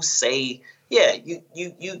people who say, "Yeah,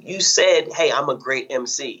 you said, hey, I'm a great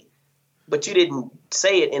MC," but you didn't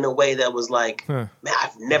say it in a way that was like, man,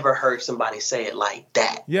 I've never heard somebody say it like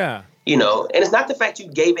that. Yeah, and it's not the fact you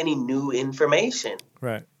gave any new information.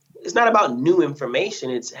 Right. It's not about new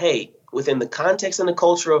information. It's, hey, within the context and the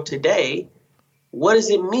culture of today, what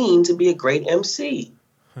does it mean to be a great MC?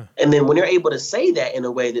 And then when you're able to say that in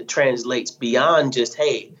a way that translates beyond just,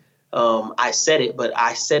 hey, I said it, but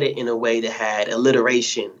I said it in a way that had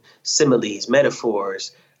alliteration, similes,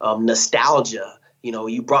 metaphors, nostalgia.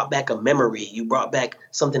 You brought back a memory. You brought back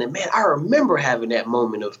something that, man, I remember having that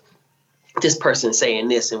moment of this person saying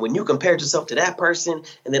this. And when you compared yourself to that person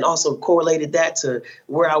and then also correlated that to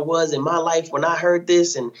where I was in my life when I heard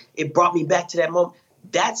this, and it brought me back to that moment,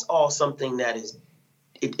 that's all something that is,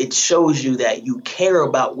 it shows you that you care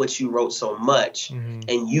about what you wrote so much,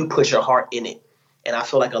 and you put your heart in it. And I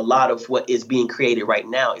feel like a lot of what is being created right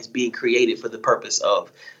now is being created for the purpose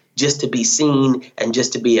of just to be seen and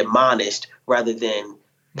just to be admonished, rather than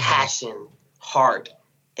passion, heart,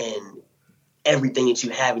 and everything that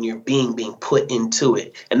you have in your being put into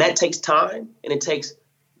it. And that takes time, and it takes,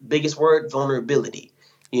 biggest word, vulnerability,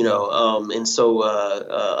 and so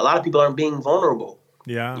a lot of people aren't being vulnerable.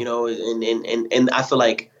 Yeah. And I feel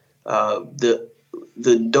like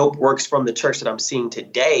the dope works from the church that I'm seeing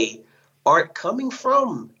today aren't coming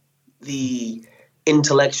from the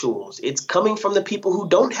intellectuals. It's coming from the people who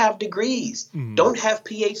don't have degrees, don't have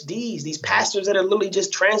PhDs, these pastors that are literally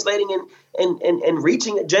just translating and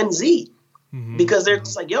reaching a Gen Z, because they're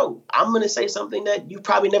just like, yo, I'm going to say something that you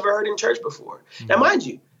probably never heard in church before. Now, mind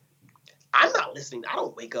you, I'm not listening. I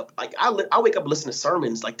don't wake up like I wake up and listen to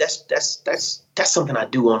sermons. Like that's something I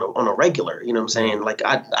do on a regular. You know what I'm saying? Like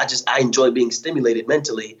I enjoy being stimulated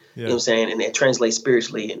mentally. You know what I'm saying? And it translates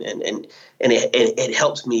spiritually, and it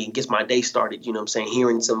helps me, gets my day started. You know what I'm saying?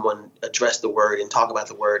 Hearing someone address the word and talk about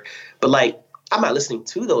the word. But like, I'm not listening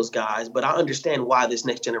to those guys, but I understand why this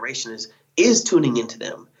next generation is tuning into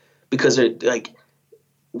them, because they're like,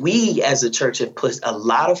 we as a church have put a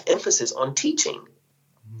lot of emphasis on teaching.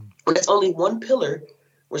 And that's only one pillar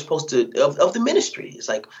we're supposed to of the ministry. It's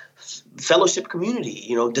like fellowship,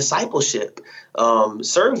 community, discipleship,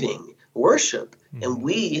 serving, worship. And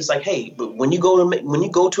it's like, hey, but when you go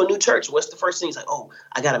to a new church, what's the first thing? It's like, oh,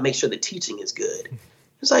 I got to make sure the teaching is good.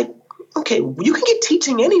 It's like, okay, you can get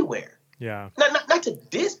teaching anywhere. Yeah. Not to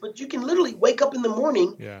diss, but you can literally wake up in the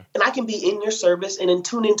morning, and I can be in your service and then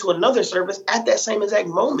tune into another service at that same exact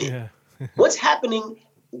moment. Yeah. What's happening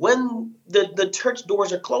when the church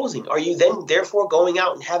doors are closing? Are you then therefore going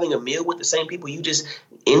out and having a meal with the same people you just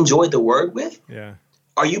enjoyed the word with? Yeah.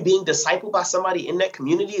 Are you being discipled by somebody in that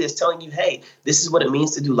community that's telling you, hey, this is what it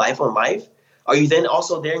means to do life on life? Are you then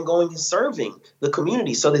also there and going and serving the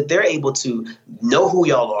community so that they're able to know who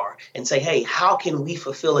y'all are and say, hey, how can we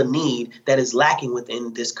fulfill a need that is lacking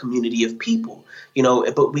within this community of people?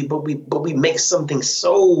 But we make something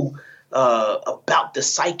so about the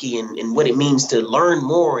psyche and what it means to learn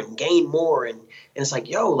more and gain more. And it's like,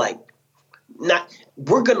 yo, like,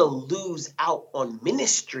 we're going to lose out on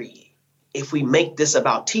ministry if we make this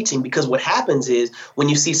about teaching, because what happens is when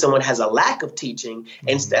you see someone has a lack of teaching,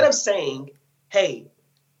 instead of saying, hey,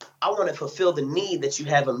 I want to fulfill the need that you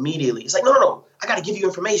have immediately. It's like, no, I got to give you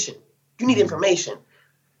information. You need information.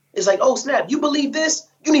 It's like, oh, snap, you believe this?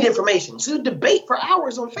 You need information. So you debate for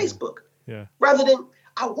hours on Facebook. Yeah. Rather than,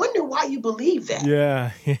 I wonder why you believe that.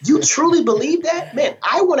 Yeah. You truly believe that? Man,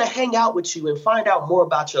 I want to hang out with you and find out more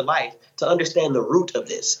about your life to understand the root of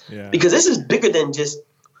this. Yeah. Because this is bigger than just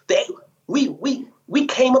we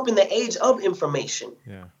came up in the age of information.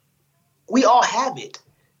 Yeah. We all have it.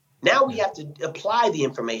 Now we have to apply the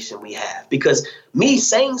information we have, because me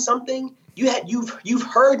saying something, you've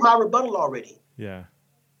heard my rebuttal already. Yeah.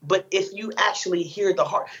 But if you actually hear the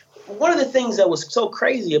heart, one of the things that was so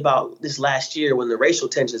crazy about this last year when the racial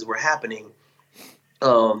tensions were happening,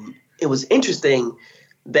 it was interesting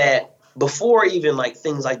that before even like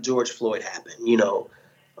things like George Floyd happened,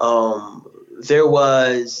 there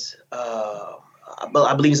was,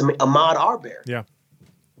 I believe it's Ahmaud Arbery. Yeah.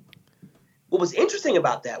 What was interesting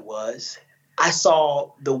about that was I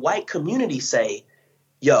saw the white community say,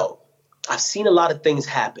 yo, I've seen a lot of things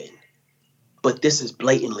happen, but this is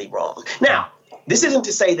blatantly wrong. Now, this isn't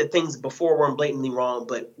to say that things before weren't blatantly wrong,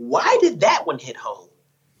 but why did that one hit home?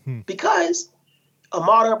 Because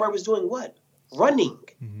Ahmaud Arbery was doing what? Running.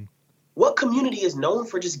 Mm-hmm. What community is known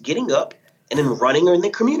for just getting up and then running in the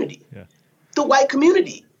community? Yeah. The white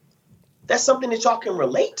community. That's something that y'all can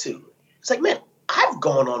relate to. It's like, man, I've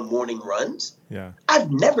gone on morning runs. Yeah.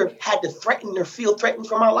 I've never had to threaten or feel threatened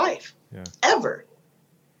for my life. Yeah. Ever.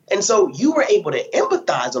 And so you were able to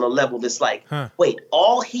empathize on a level that's like, wait,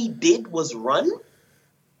 all he did was run?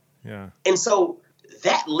 Yeah. And so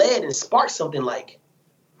that led and sparked something like,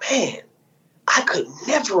 man, I could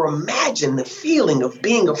never imagine the feeling of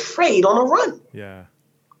being afraid on a run. Yeah.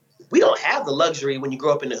 We don't have the luxury when you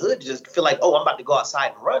grow up in the hood to just feel like, oh, I'm about to go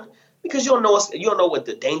outside and run, because you don't know what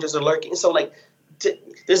the dangers are lurking. So like,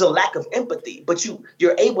 there's a lack of empathy, but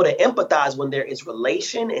you're able to empathize when there is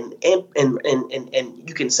relation and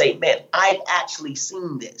you can say, man, I've actually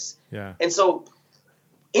seen this. Yeah. And so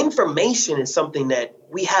information is something that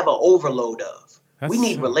we have an overload of. We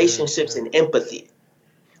need relationships and empathy.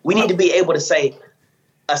 We need to be able to say,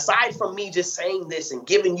 aside from me just saying this and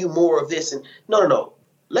giving you more of this, and no.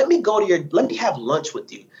 Let me have lunch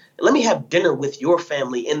with you. Let me have dinner with your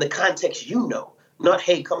family in the context Not,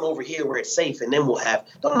 hey, come over here where it's safe and then we'll have.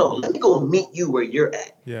 No. Let me go meet you where you're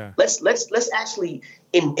at. Yeah. Let's actually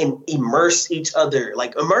immerse each other.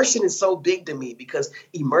 Like, immersion is so big to me because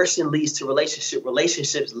immersion leads to relationship.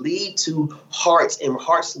 Relationships lead to hearts, and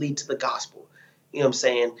hearts lead to the gospel. You know what I'm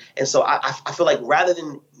saying? And so I feel like rather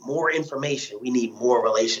than more information, we need more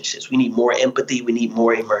relationships. We need more empathy. We need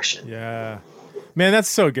more immersion. Yeah. Man, that's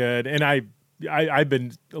so good. And I've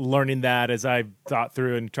been learning that as I've thought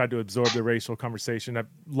through and tried to absorb the racial conversation. I've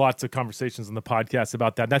lots of conversations on the podcast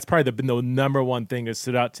about that. And that's probably been the number one thing that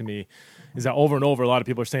stood out to me, is that over and over, a lot of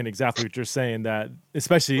people are saying exactly what you're saying, that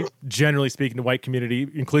especially generally speaking, the white community,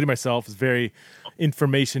 including myself, is very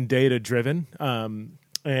information data driven.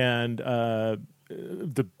 And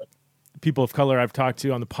the people of color I've talked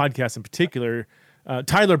to on the podcast in particular,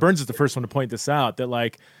 Tyler Burns is the first one to point this out, that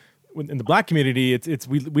like, in the black community,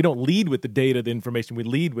 we don't lead with the data, the information. We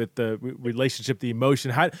lead with the relationship, the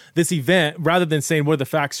emotion. How this event, rather than saying what are the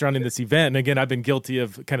facts surrounding this event, and again, I've been guilty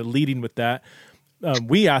of kind of leading with that.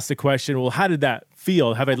 We asked the question, well, how did that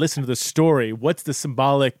feel? Have I listened to the story? What's the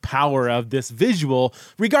symbolic power of this visual,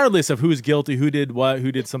 regardless of who's guilty, who did what, who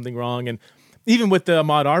did something wrong? And even with the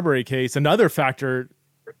Ahmaud Arbery case, another factor,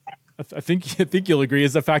 I think you'll agree,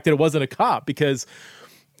 is the fact that it wasn't a cop, because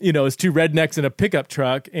it's two rednecks in a pickup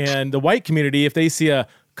truck, and the white community, if they see a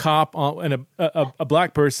cop and a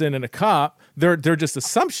black person and a cop, their just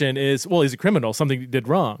assumption is, well, he's a criminal, something he did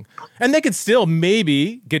wrong. And they could still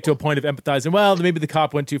maybe get to a point of empathizing, well, maybe the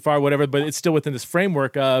cop went too far, whatever, but it's still within this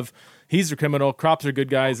framework of he's a criminal, cops are good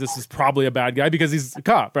guys, this is probably a bad guy because he's a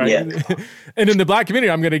cop, right? Yeah. And in the black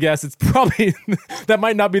community, I'm going to guess it's probably, that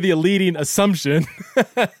might not be the leading assumption.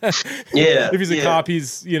 Yeah. If he's a cop,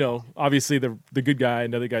 he's, obviously the good guy,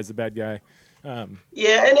 and the other guy's the bad guy. And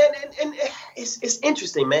it's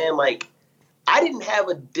interesting, man. Like, I didn't have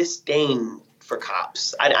a disdain for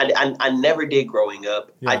cops. I never did growing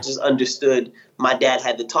up. Yeah. I just understood my dad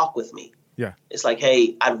had to talk with me. Yeah. It's like,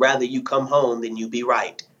 hey, I'd rather you come home than you be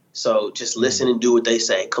right. So just listen and do what they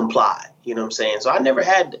say, comply. You know what I'm saying? So I never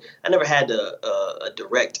had a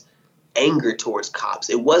direct anger towards cops.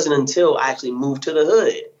 It wasn't until I actually moved to the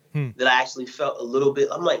hood that I actually felt a little bit,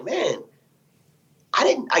 I'm like, man,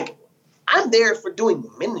 I'm there for doing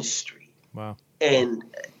ministry. Wow. And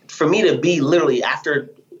for me to be literally,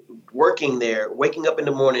 after working there, waking up in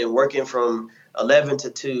the morning, working from 11 to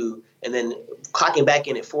 2, and then clocking back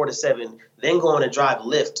in at 4 to 7, then going to drive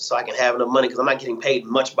Lyft so I can have enough money because I'm not getting paid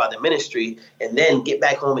much by the ministry, and then get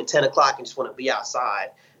back home at 10 o'clock and just want to be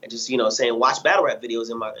outside and just, saying, watch battle rap videos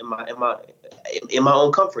in my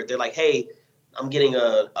own comfort. They're like, hey, I'm getting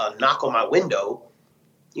a knock on my window,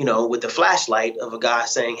 with the flashlight of a guy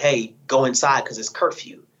saying, hey, go inside because it's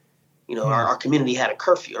curfew. Our community had a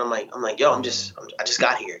curfew. And I'm like, yo, I just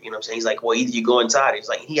got here. You know what I'm saying? He's like, well, either you go inside. He's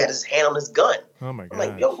like, he had his hand on his gun. Oh my God. I'm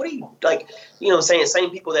like, yo, what are you like? Saying same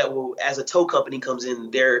people that will, as a tow company comes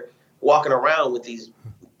in, they're walking around with these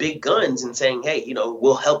big guns and saying, hey,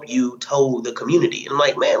 we'll help you tow the community. And I'm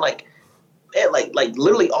like, man,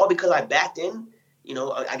 literally all because I backed in.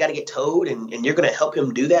 I got to get towed, and you're going to help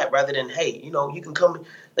him do that rather than, hey, you can come.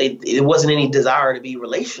 It wasn't any desire to be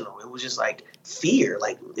relational. It was just like fear.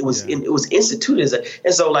 Like it was, it was instituted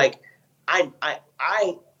and so like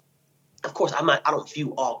I of course I don't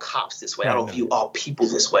view all cops this way. I don't view all people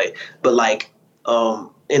this way. But like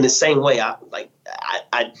in the same way, I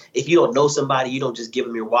if you don't know somebody, you don't just give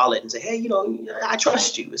them your wallet and say, hey, I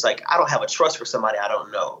trust you. It's like I don't have a trust for somebody I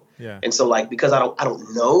don't know. Yeah. And so like because I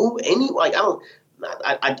don't know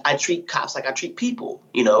I treat cops like I treat people.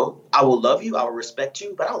 I will love you, I will respect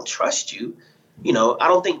you, but I don't trust you. I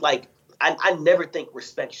don't think I never think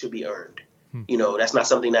respect should be earned. That's not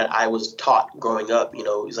something that I was taught growing up.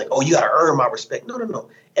 It's like, oh, you got to earn my respect. No.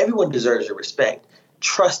 Everyone deserves your respect.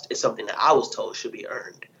 Trust is something that I was told should be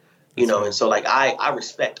earned. And so like I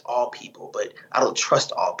respect all people, but I don't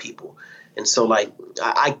trust all people. And so like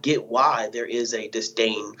I get why there is a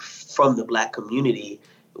disdain from the Black community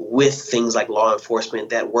with things like law enforcement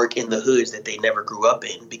that work in the hoods that they never grew up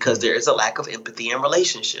in, because there is a lack of empathy and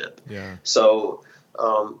relationship. Yeah. So,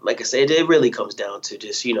 like I said, it really comes down to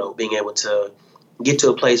just, being able to get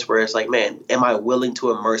to a place where it's like, man, am I willing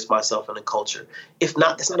to immerse myself in a culture? If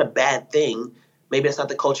not, that's not a bad thing. Maybe that's not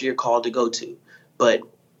the culture you're called to go to, but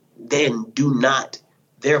then do not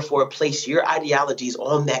therefore place your ideologies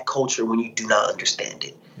on that culture when you do not understand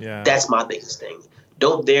it. Yeah. That's my biggest thing.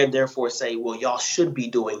 Don't therefore say, well, y'all should be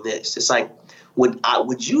doing this. It's like,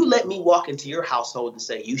 would you let me walk into your household and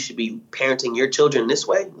say you should be parenting your children this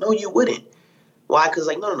way? No, you wouldn't. Why? Because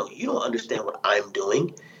no, you don't understand what I'm doing.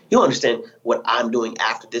 You don't understand what I'm doing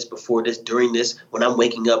after this, before this, during this, when I'm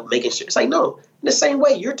waking up, making sure. It's like, no, in the same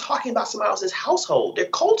way, you're talking about somebody else's household, their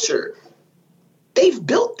culture. They've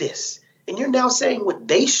built this. And you're now saying what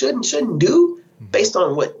they should and shouldn't do based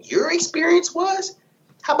on what your experience was.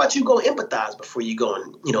 How about you go empathize before you go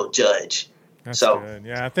and, judge? That's good.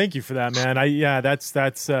 Yeah. Thank you for that, man.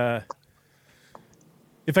 That's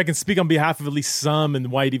if I can speak on behalf of at least some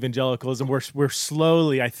in white evangelicalism, we're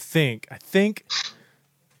slowly, I think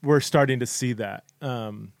we're starting to see that,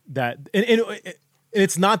 and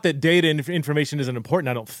it's not that data and information isn't important,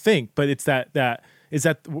 I don't think, but it's that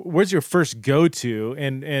where's your first go-to,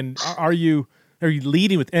 and are you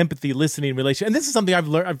leading with empathy, listening, relation? And this is something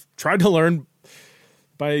I've tried to learn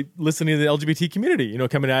by listening to the LGBT community,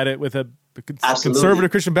 coming at it with a conservative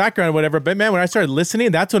Christian background or whatever. But man, when I started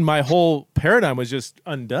listening, that's when my whole paradigm was just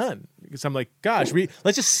undone, because I'm like, gosh,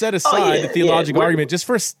 let's just set aside the theological argument just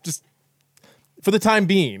for the time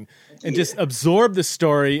being, and just absorb the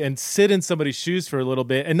story and sit in somebody's shoes for a little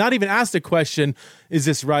bit, and not even ask the question, is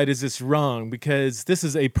this right? Is this wrong? Because this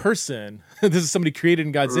is a person. This is somebody created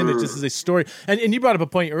in God's image. This is a story. And you brought up a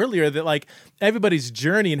point earlier that like everybody's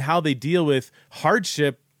journey and how they deal with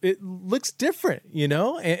hardship, it looks different,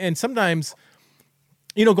 and sometimes,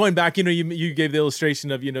 going back, you gave the illustration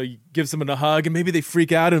of, you give someone a hug and maybe they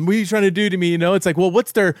freak out and what are you trying to do to me? It's like, well,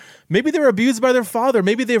 maybe they're abused by their father.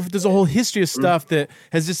 Maybe there's a whole history of stuff that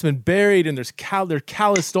has just been buried, and they're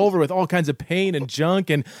calloused over with all kinds of pain and junk,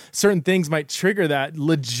 and certain things might trigger that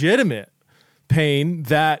legitimate pain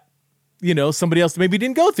that, somebody else maybe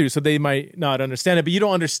didn't go through. So they might not understand it, but you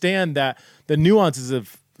don't understand that the nuances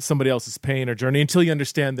of somebody else's pain or journey until you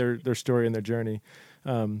understand their story and their journey.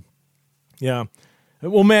 Yeah.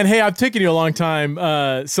 Well, man, hey, I've taken you a long time,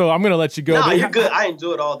 so I'm going to let you go. No, you're good. I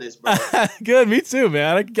enjoyed all this, bro. Good, me too,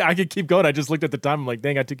 man. I could keep going. I just looked at the time. I'm like,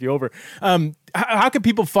 dang, I took you over. How can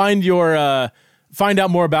people find out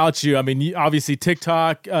more about you? I mean, obviously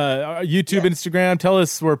TikTok, YouTube, Instagram. Tell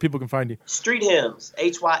us where people can find you. Street Hymns,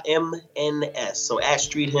 HYMNS. So at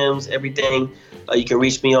Street Hymns, everything. You can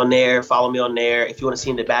reach me on there, follow me on there. If you want to see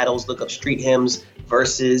in the battles, look up Street Hymns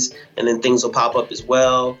Versus, and then things will pop up as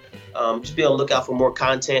well. Just be on the lookout for more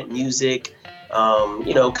content, music,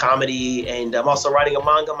 comedy, and I'm also writing a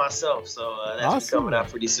manga myself, so that's Awesome. coming out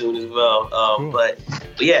pretty soon as well. Cool. But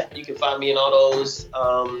yeah, you can find me in all those,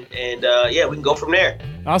 and we can go from there.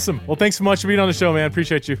 Awesome. Well, thanks so much for being on the show, man.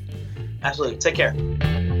 Appreciate you. Absolutely. Take care.